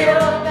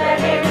feel that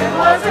Haman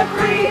was a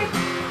creep?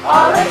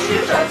 All the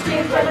shoes on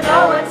screens, but no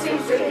one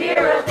seems to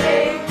hear a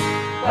thing.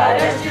 But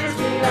as Jews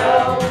we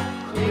know,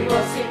 we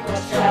will seek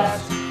what's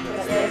just,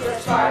 'cause there's a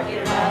spark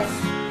in us.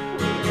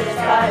 We just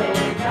gotta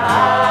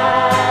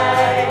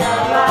ignite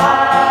our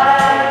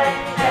light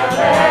and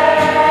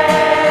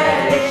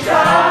let it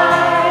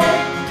shine.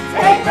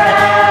 Take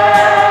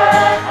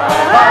back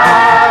our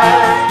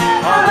lives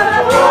on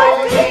the Lord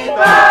to keep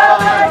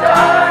our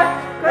dark,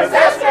 'cause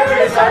Esther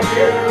is our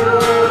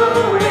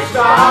Jewish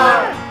star.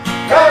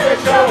 Gonna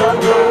show them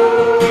who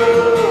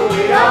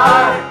we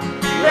are.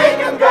 Make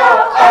them go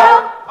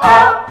up,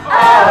 up,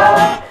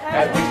 up,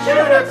 as we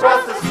shoot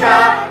across the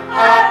sky.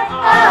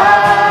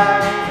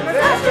 'Cause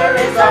Esther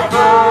is our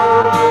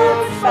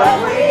fruits, but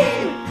we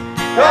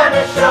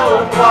gonna show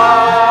them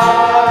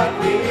what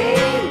we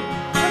need.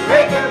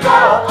 Make them go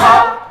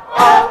up,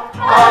 up,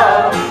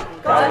 up.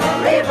 Gonna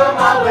leave them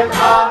all with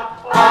up,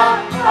 up,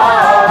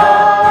 up.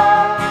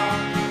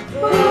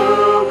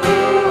 Boo,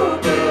 boo,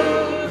 boo.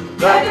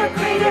 The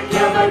decree to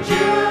kill the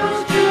Jews,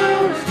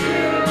 Jews,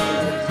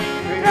 Jews.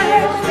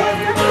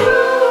 Boo,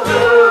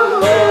 boo,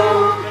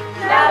 boo.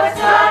 Now it's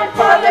time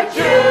for the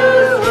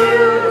Jews,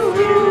 Jews,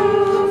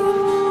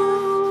 Jews.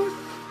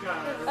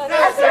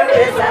 Esther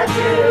is our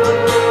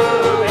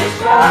Jewish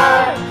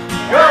star.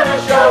 Gonna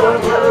show them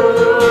who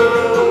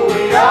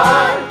we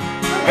are.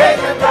 Make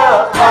them go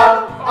up,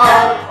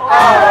 up,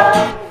 up,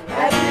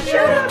 as we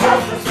shoot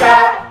across the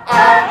sky.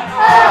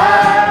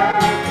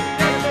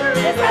 Esther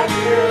is our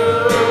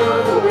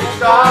Jewish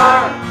star.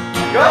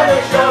 Gonna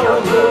show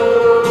them who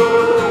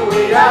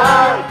we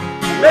are.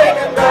 Make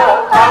them go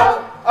up,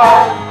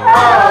 up,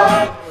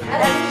 up,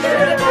 as we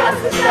shoot across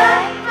the sky.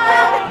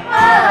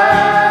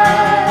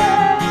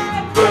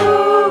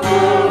 Boo,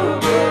 boo,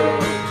 boo.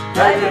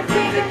 The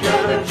decree to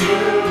kill the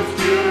Jews,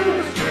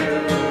 Jews,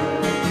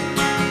 Jews.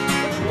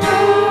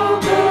 Boo,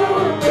 boo,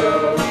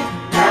 boo.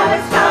 Now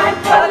it's time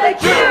for the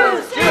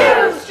Jews,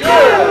 Jews,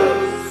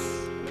 Jews.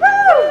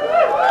 Woo!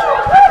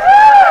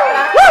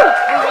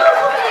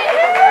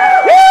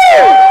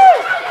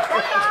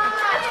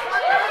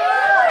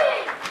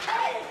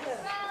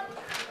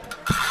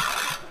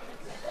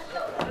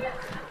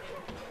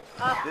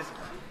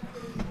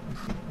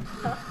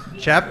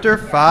 Chapter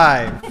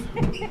 5.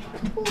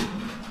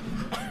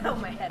 Oh,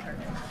 my head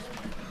hurts.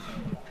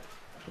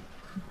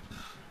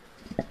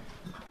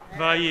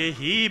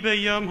 ויהי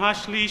ביום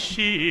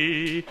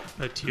השלישי,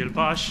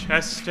 ותלבש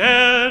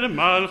אסתר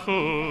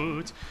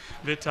מלכות,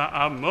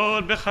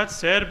 ותעמוד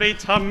בחצר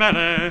בית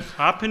המלך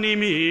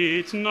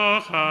הפנימית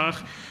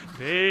נוכח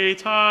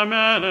בית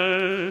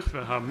המלך,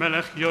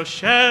 והמלך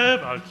יושב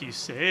על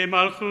כיסא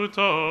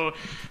מלכותו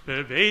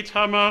בבית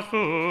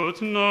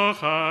המלכות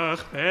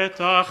נוכח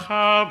פתח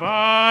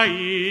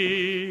הבית.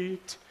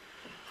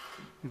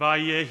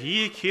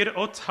 ויהי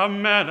כראות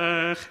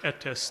המלך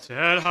את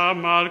אסתר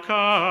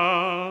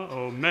המלכה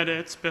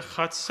עומדת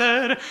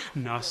בחצר,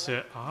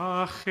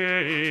 נשאה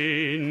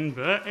חן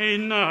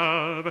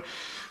בעיניו.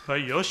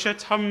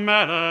 ויושת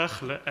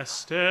המלך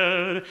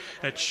לאסתר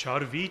את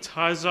שרביט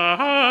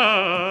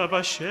הזהב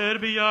אשר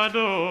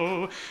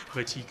בידו,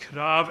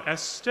 ותקרב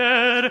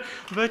אסתר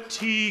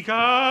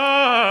ותיגע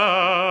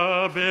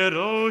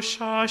בראש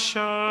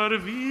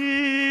השרביט.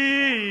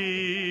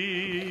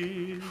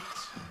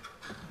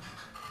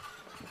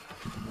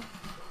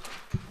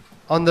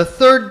 On the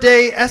third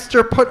day,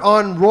 Esther put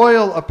on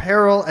royal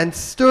apparel and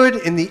stood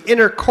in the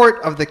inner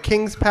court of the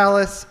king's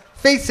palace,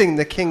 facing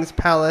the king's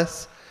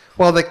palace,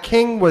 while the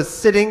king was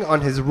sitting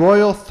on his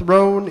royal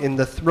throne in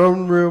the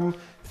throne room,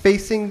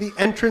 facing the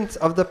entrance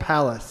of the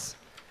palace.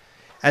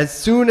 As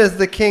soon as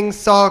the king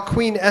saw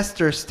Queen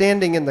Esther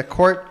standing in the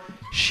court,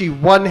 she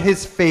won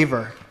his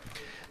favor.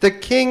 The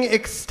king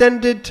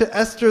extended to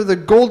Esther the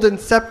golden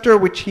scepter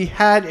which he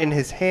had in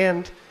his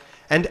hand,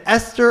 and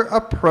Esther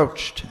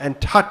approached and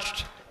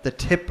touched the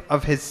tip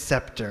of his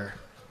scepter.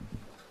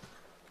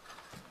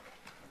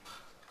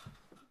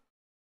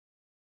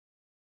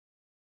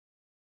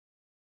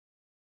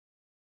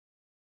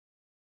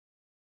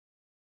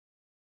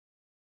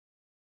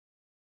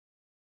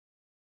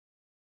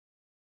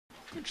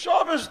 Good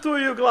Shabbos to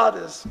you,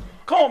 Gladys.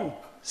 Come,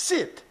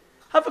 sit.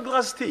 Have a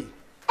glass tea.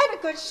 And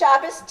a good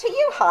Shabbos to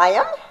you,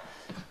 Chaim.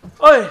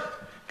 Oi,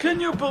 can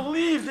you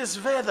believe this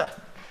weather?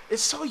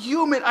 It's so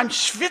humid, I'm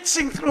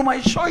schwitzing through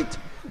my shirt.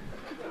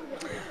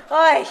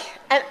 Oi,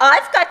 and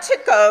I've got to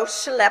go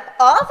schlep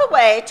all the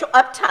way to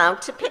uptown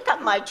to pick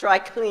up my dry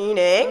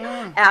cleaning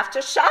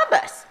after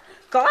Shabbos.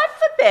 God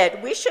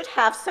forbid we should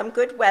have some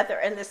good weather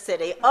in the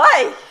city.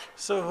 Oi!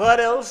 So what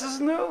else is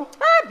new?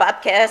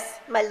 Bupkis,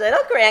 my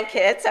little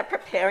grandkids are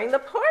preparing the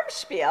Purim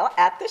Spiel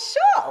at the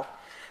shul.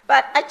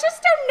 But I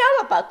just don't know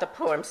about the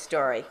Purim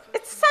story.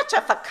 It's such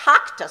a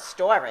fakakta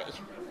story.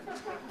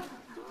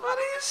 What are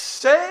you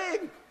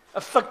saying? A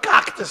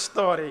fakakta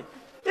story.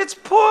 It's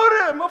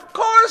Purim. Of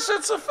course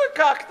it's a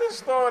fakakta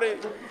story.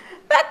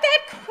 But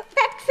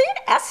that Queen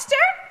Esther?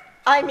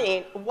 I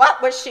mean, what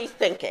was she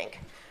thinking?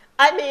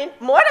 I mean,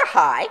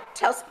 Mordecai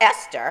tells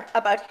Esther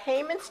about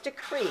Haman's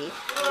decree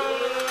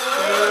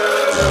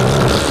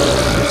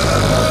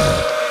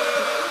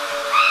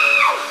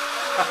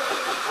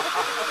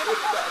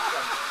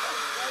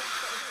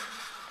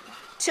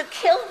to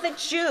kill the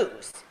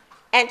Jews.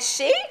 And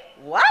she,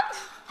 what?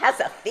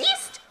 Has a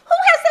feast? Who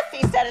has a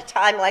feast at a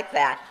time like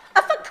that?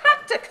 A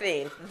fakakta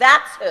queen,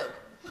 that's who.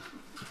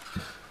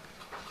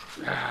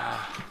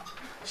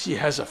 She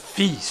has a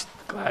feast,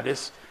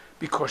 Gladys,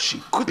 because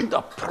she couldn't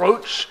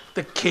approach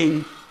the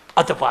king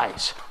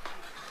otherwise,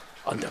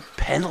 under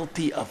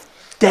penalty of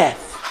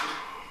death.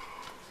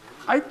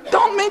 I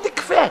don't mean to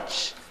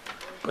kvetch,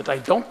 but I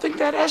don't think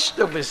that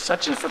Esther was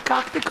such a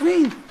fakakta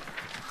queen.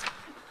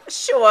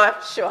 Sure,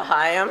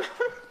 Chaim.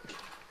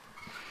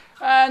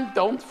 And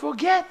don't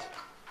forget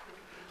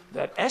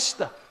that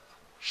Esther,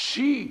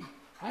 she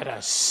had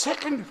a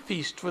second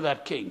feast for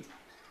that king,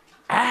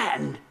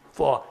 and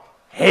for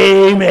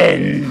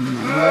Haman.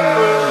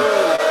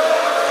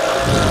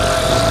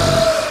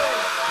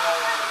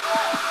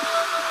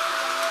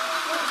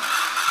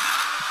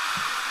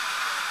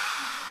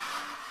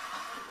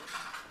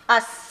 A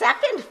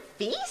second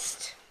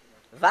feast?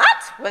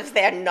 What? Was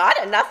there not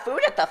enough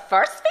food at the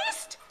first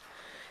feast?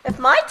 If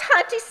my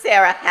Tante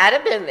Sarah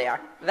hadn't been there,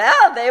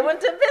 well, they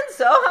wouldn't have been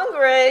so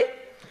hungry.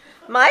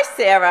 My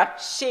Sarah,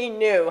 she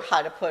knew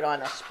how to put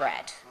on a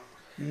spread.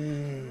 Were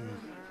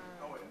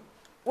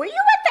you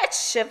at that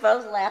shiva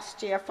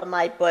last year for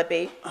my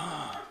bubby?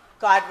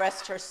 God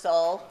rest her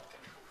soul.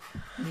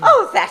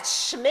 Oh, that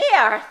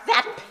schmear,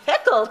 that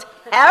pickled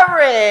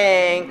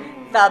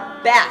herring, the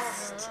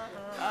best.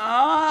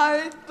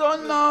 I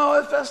don't know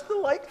if Esther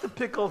liked the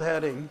pickled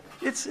herring.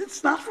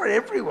 It's not for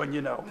everyone,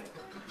 you know.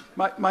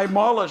 My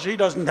Merle, she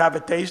doesn't have a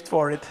taste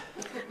for it.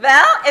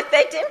 Well, if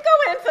they didn't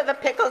go in for the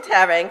pickled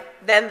herring,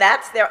 then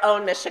that's their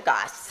own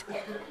mishigas.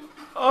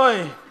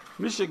 Oi,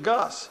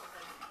 mishigas.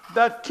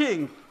 That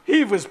king,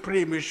 he was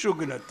pretty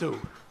mishugana too.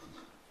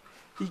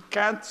 He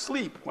can't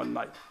sleep one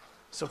night.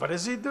 So what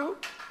does he do?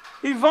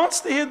 He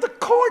wants to hear the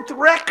court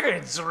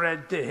records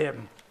read to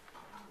him.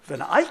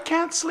 When I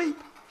can't sleep,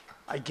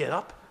 I get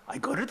up, I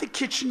go to the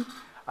kitchen,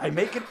 I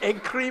make an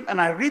egg cream, and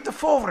I read the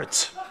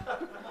forwards.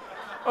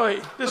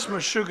 Oi, this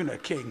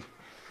Mashugana king.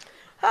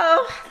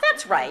 Oh,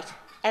 that's right.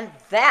 And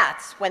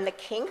that's when the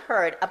king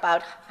heard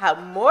about how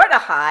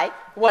Mordecai,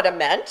 what a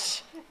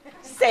mensch,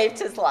 saved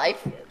his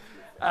life.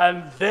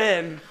 And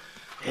then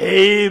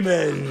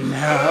Haman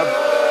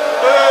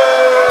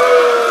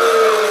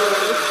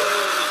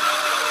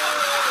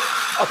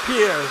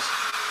appears.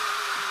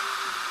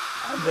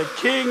 And the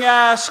king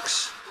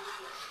asks,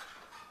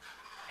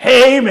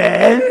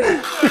 Haman,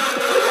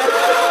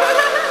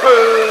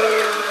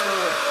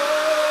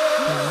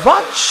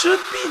 what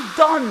should be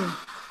done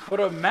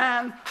for a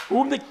man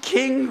whom the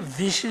king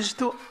wishes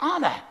to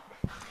honor?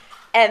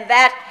 And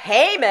that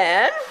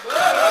Haman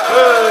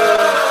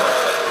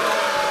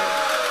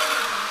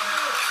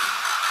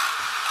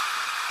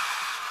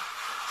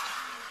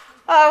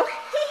oh,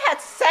 he had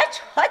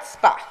such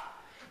chutzpah.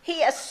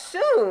 He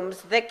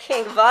assumes the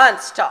king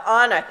wants to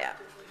honor him.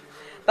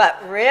 But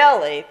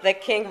really, the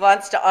king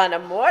wants to honor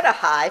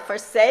Mordecai for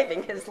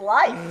saving his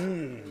life.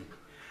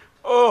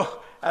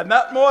 Oh, and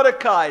that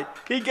Mordecai,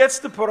 he gets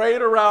to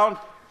parade around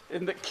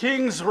in the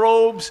king's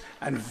robes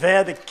and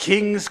wear the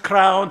king's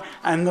crown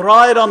and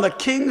ride on the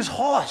king's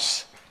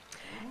horse.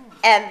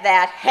 And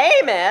that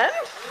Haman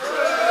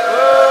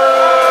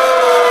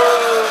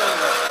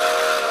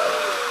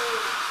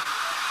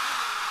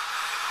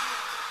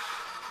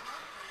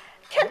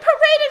can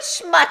parade in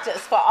schmutters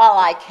for all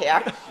I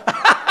care.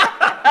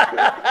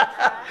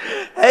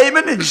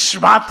 Haman in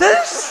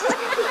schmutters?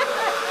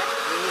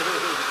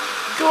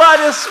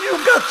 Gladys, you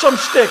got some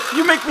stick.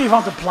 You make me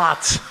want to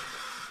plot.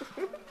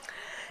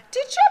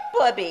 Did your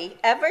bubby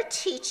ever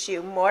teach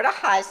you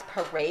Mordecai's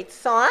parade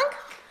song?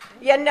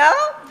 You know,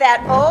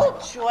 that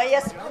old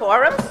joyous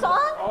Purim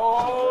song?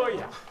 Oh,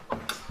 yeah.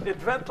 It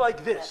went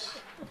like this.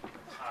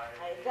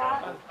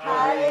 Haida,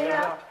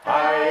 Haida,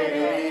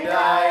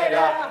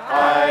 Haida,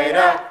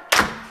 Haida,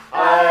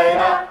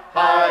 Haida,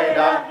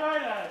 Haida,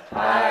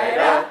 Haida,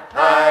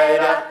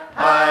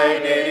 Haida, Haida,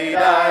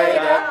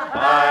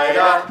 Haida,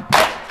 Haida,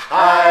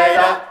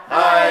 Haida,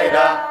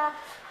 Haida,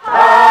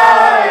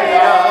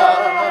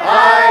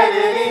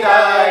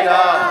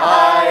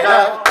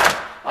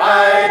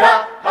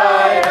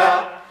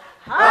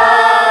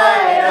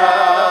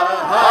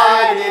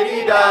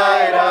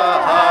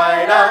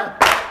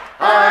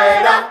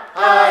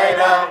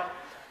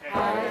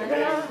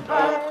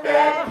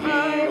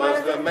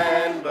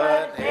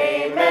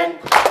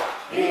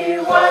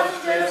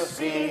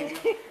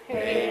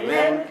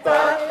 Haman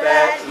thought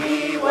that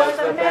he was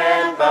the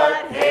man,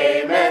 but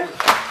Haman,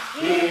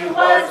 he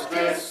was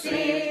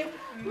deceived.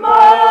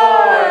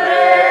 Mordecai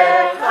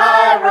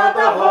rode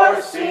the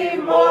horsey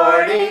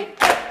Morty,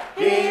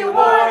 he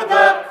wore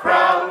the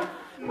crown.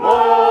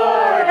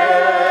 Mordecai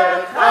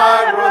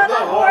rode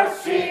the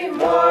horsey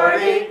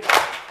Morty,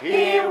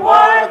 he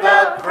wore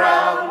the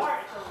crown.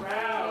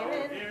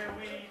 Here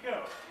we go.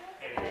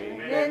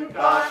 Haman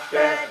thought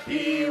that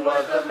he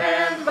was a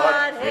man,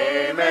 but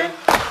Haman,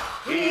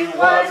 he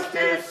was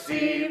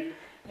deceived.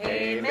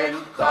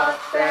 Haman thought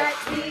that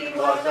he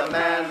was a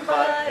man,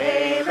 but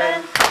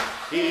Haman,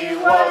 he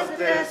was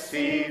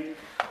deceived.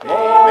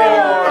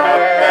 Haman thought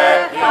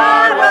that he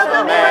was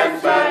a man,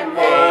 but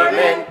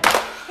Haman,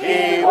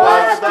 he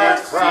was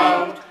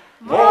deceived.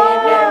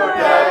 Haman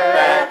thought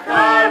that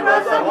he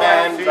was a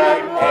man,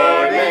 but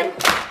Haman,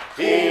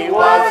 he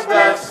was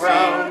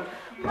deceived.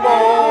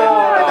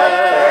 Mordecai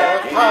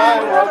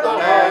was the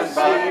man,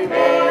 but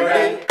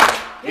Haman,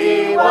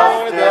 he was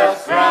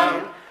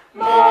deceived.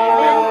 Mordecai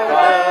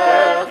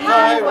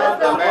was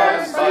the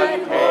man, but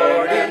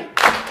Haman,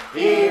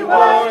 he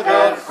was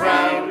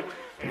deceived.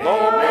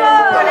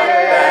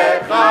 Mordecai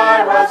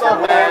was a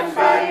man,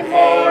 but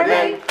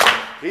Haman,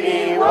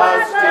 he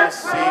was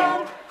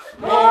deceived.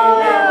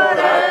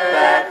 Mordecai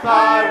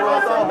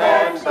was a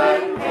man,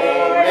 but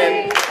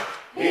Haman,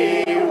 he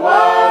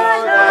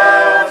was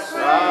deceived.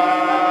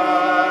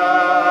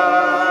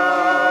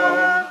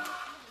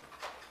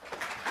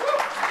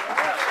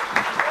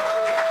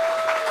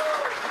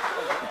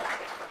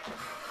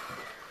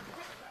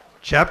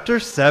 Chapter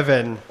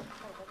 7.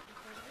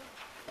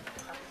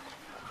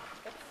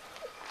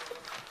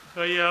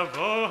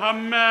 ויבוא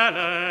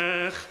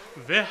המלך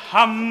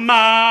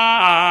והמן.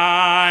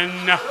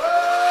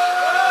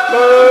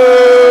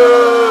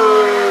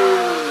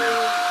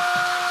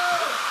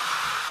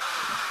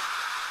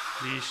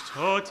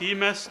 לשתות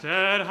עם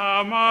אסתר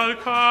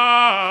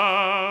המלכה.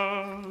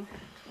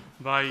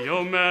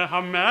 ויאמר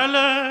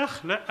המלך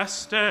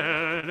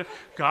לאסתר,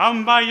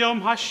 גם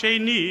ביום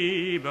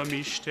השני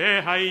במשתה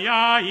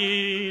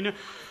היין,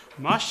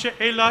 מה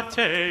שאלתך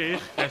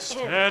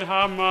אסתר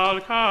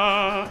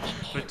המלכה,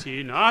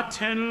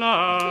 ותינתן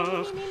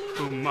לך,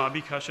 ומה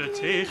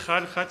בקשתך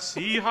עד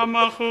חצי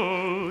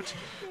המלכות,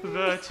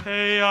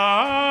 ותיעש.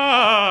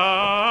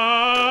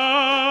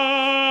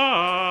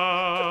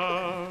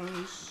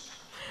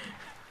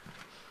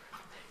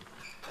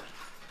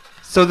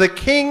 So the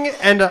king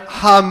and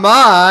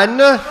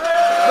Haman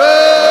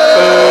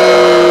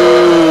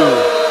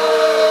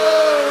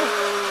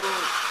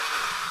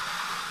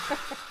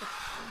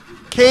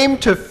came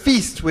to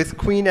feast with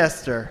Queen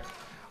Esther.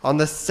 On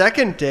the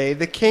second day,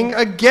 the king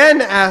again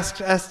asked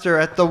Esther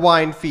at the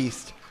wine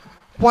feast,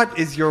 "What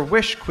is your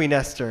wish, Queen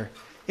Esther?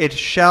 It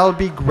shall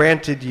be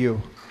granted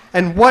you.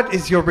 And what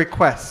is your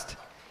request?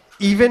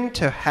 Even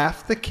to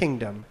half the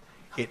kingdom,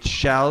 it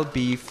shall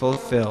be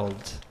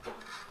fulfilled."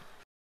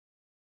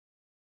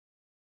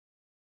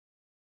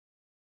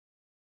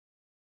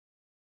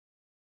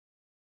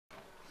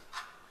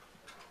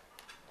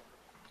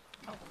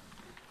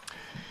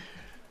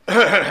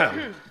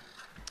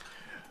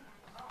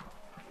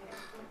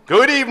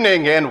 Good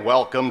evening and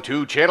welcome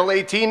to Channel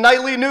 18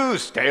 Nightly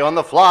News. Stay on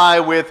the fly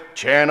with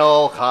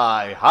Channel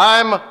High.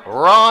 I'm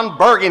Ron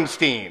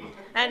Bergenstein.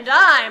 And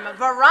I'm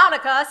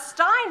Veronica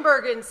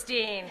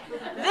Steinbergenstein.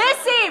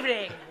 This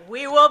evening,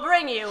 we will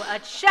bring you a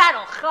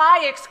Channel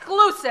High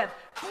exclusive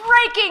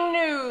breaking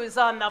news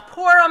on the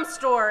Purim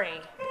story.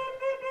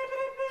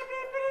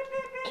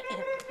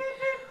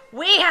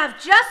 We have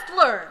just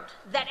learned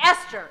that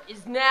Esther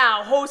is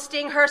now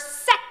hosting her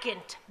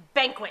second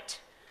banquet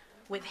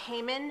with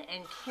Haman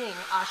and King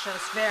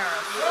Ahasuerus.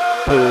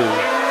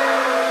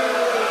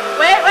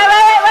 Wait.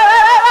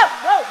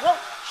 Whoa.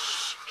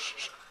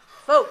 Shh.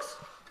 Folks,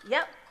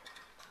 yep.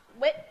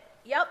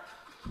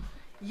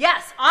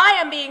 Yes, I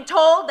am being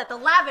told that the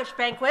lavish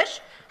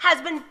banquet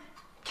has been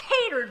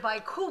catered by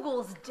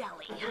Kugel's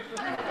Deli.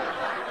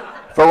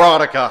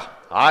 Veronica,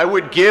 I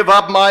would give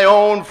up my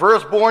own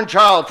firstborn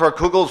child for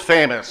Kugel's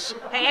famous.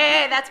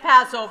 Hey, that's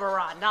Passover,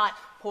 Ron, not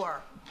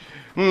poor.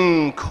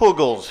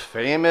 Kugel's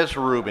famous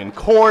Reuben.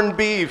 Corned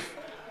beef,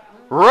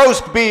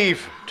 roast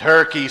beef,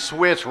 turkey,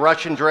 Swiss,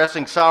 Russian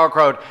dressing,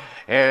 sauerkraut,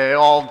 and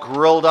all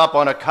grilled up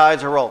on a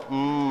Kaiser roll.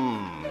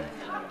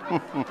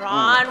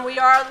 Ron, we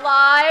are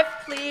live.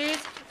 Please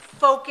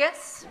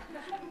focus.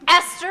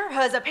 Esther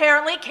has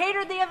apparently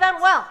catered the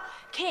event well.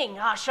 King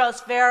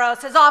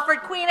Ahasuerus has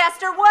offered Queen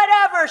Esther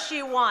whatever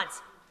she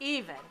wants,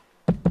 even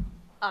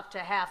up to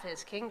half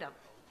his kingdom.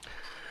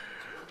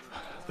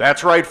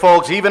 That's right,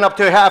 folks, even up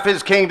to half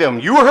his kingdom.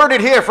 You heard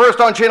it here first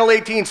on Channel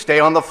 18. Stay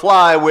on the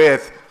fly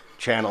with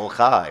Channel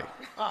Chai.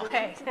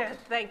 Okay,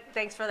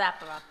 thanks for that,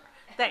 Baran.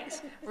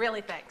 Thanks, really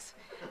thanks.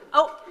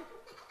 Oh,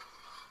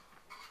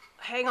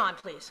 hang on,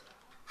 please.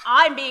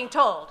 I'm being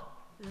told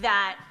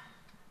that,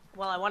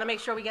 well, I want to make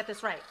sure we get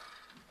this right.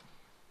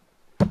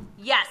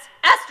 Yes,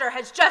 Esther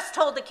has just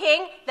told the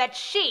king that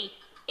she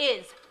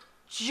is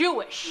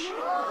Jewish.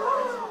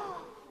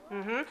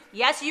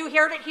 Yes, you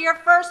heard it here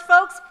first,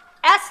 folks.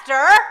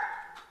 Esther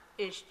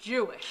is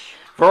Jewish.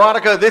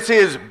 Veronica, this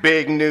is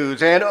big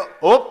news. And,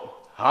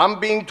 I'm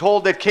being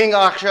told that King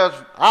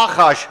Ahasuerus,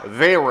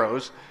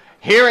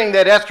 hearing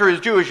that Esther is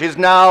Jewish, is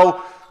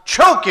now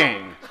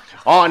choking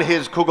on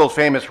his Kugel's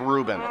famous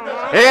Reuben.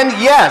 And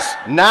yes,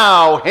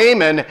 now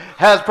Haman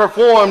has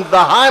performed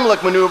the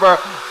Heimlich maneuver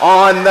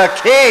on the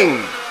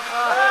king.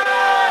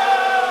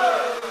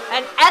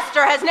 And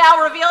Esther has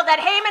now revealed that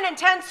Haman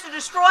intends to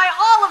destroy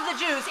all of the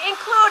Jews,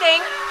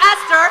 including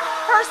Esther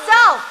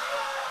herself.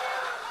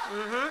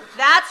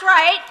 That's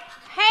right,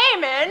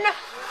 Haman.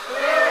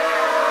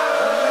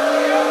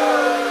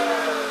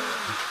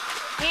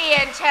 He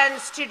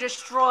intends to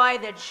destroy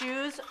the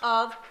Jews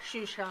of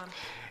Shushan.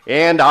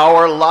 And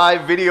our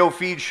live video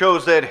feed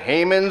shows that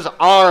Haman's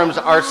arms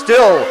are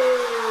still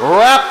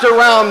wrapped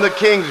around the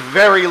king's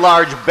very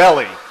large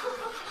belly.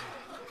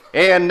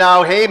 And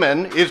now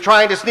Haman is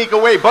trying to sneak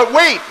away. But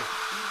wait!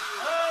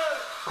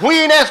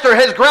 Queen Esther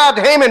has grabbed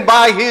Haman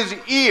by his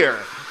ear.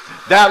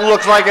 That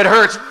looks like it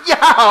hurts.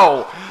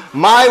 Yow!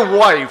 My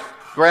wife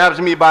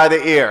grabs me by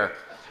the ear.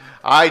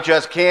 I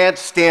just can't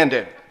stand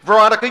it.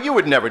 Veronica, you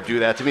would never do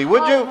that to me,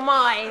 would you? Oh,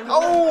 my.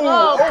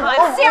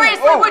 God.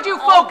 Seriously, would you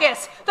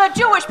focus? The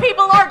Jewish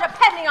people are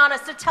depending on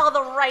us to tell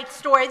the right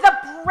story, the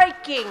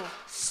breaking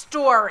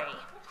story.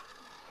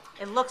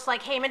 It looks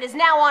like Haman is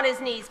now on his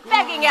knees,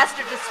 begging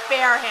Esther to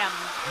spare him.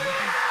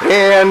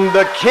 And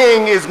the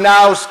king is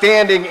now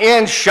standing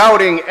and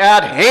shouting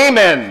at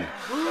Haman.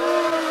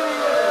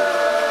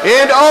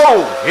 And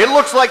it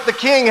looks like the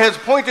king has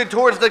pointed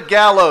towards the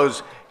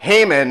gallows.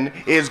 Haman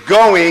is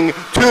going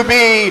to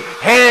be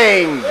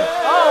hanged.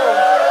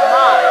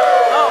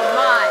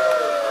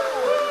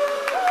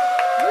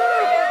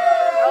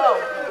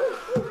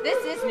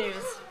 This is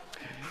news.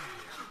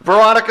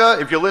 Veronica,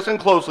 if you listen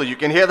closely, you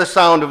can hear the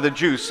sound of the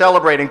Jews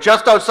celebrating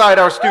just outside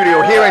our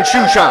studio here in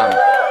Shushan.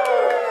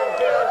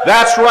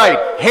 That's right,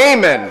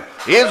 Haman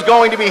is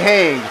going to be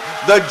hanged.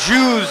 The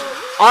Jews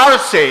are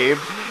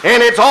saved,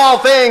 and it's all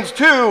thanks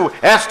to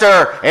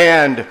Esther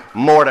and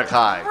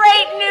Mordecai.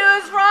 Great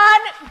news, Ron.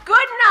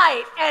 Good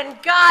night,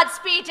 and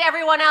Godspeed to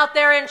everyone out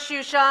there in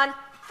Shushan.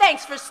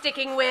 Thanks for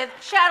sticking with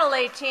Channel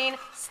 18.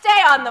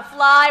 Stay on the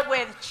fly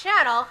with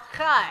Channel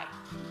Chai.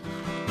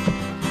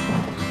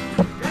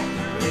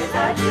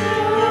 A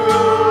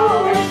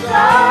Jewish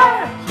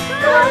star,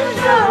 gonna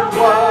show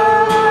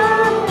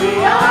what we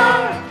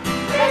are.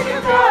 Make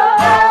it go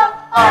up,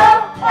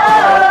 up,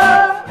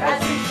 up, as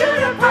we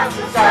shoot across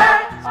the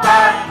sky.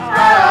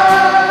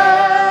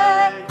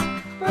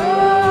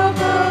 Boo,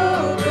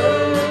 boo,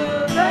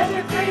 boo, let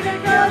your freedom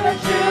go, the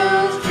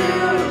Jews,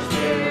 Jews,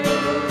 Jews.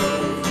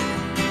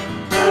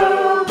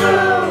 Boo,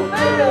 boo,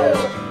 boo,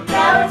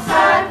 now it's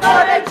time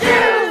for the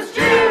Jews,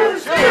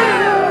 Jews, Jews.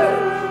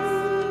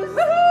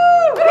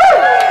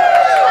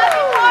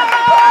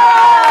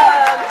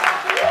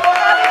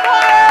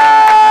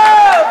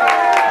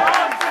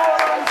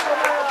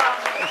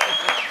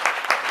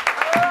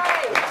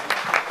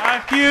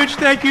 Huge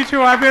thank you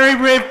to our very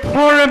brave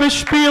Purim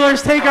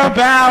Spielers. Take a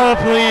bow,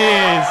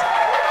 please.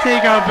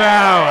 Take a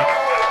bow.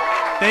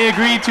 They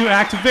agreed to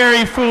act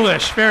very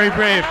foolish, very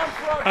brave.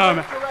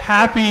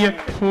 Happy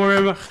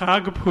Purim,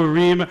 Chag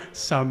Purim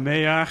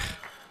Sameach.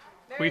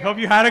 We hope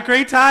you had a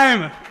great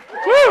time.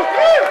 Woo!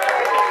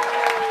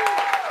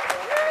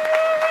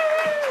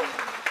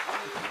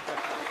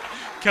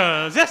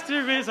 Cause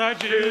Esther is our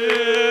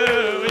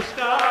Jewish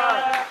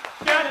star.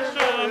 Gotta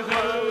show them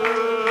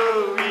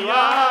who we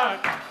are.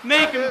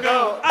 Make him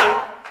go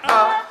up,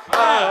 up,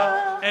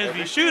 up, as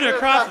we shoot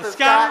across the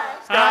sky.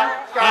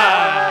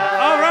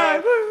 All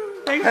right,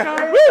 woo! Thanks, guys.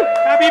 Woo!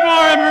 Happy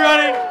Purim,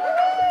 everybody!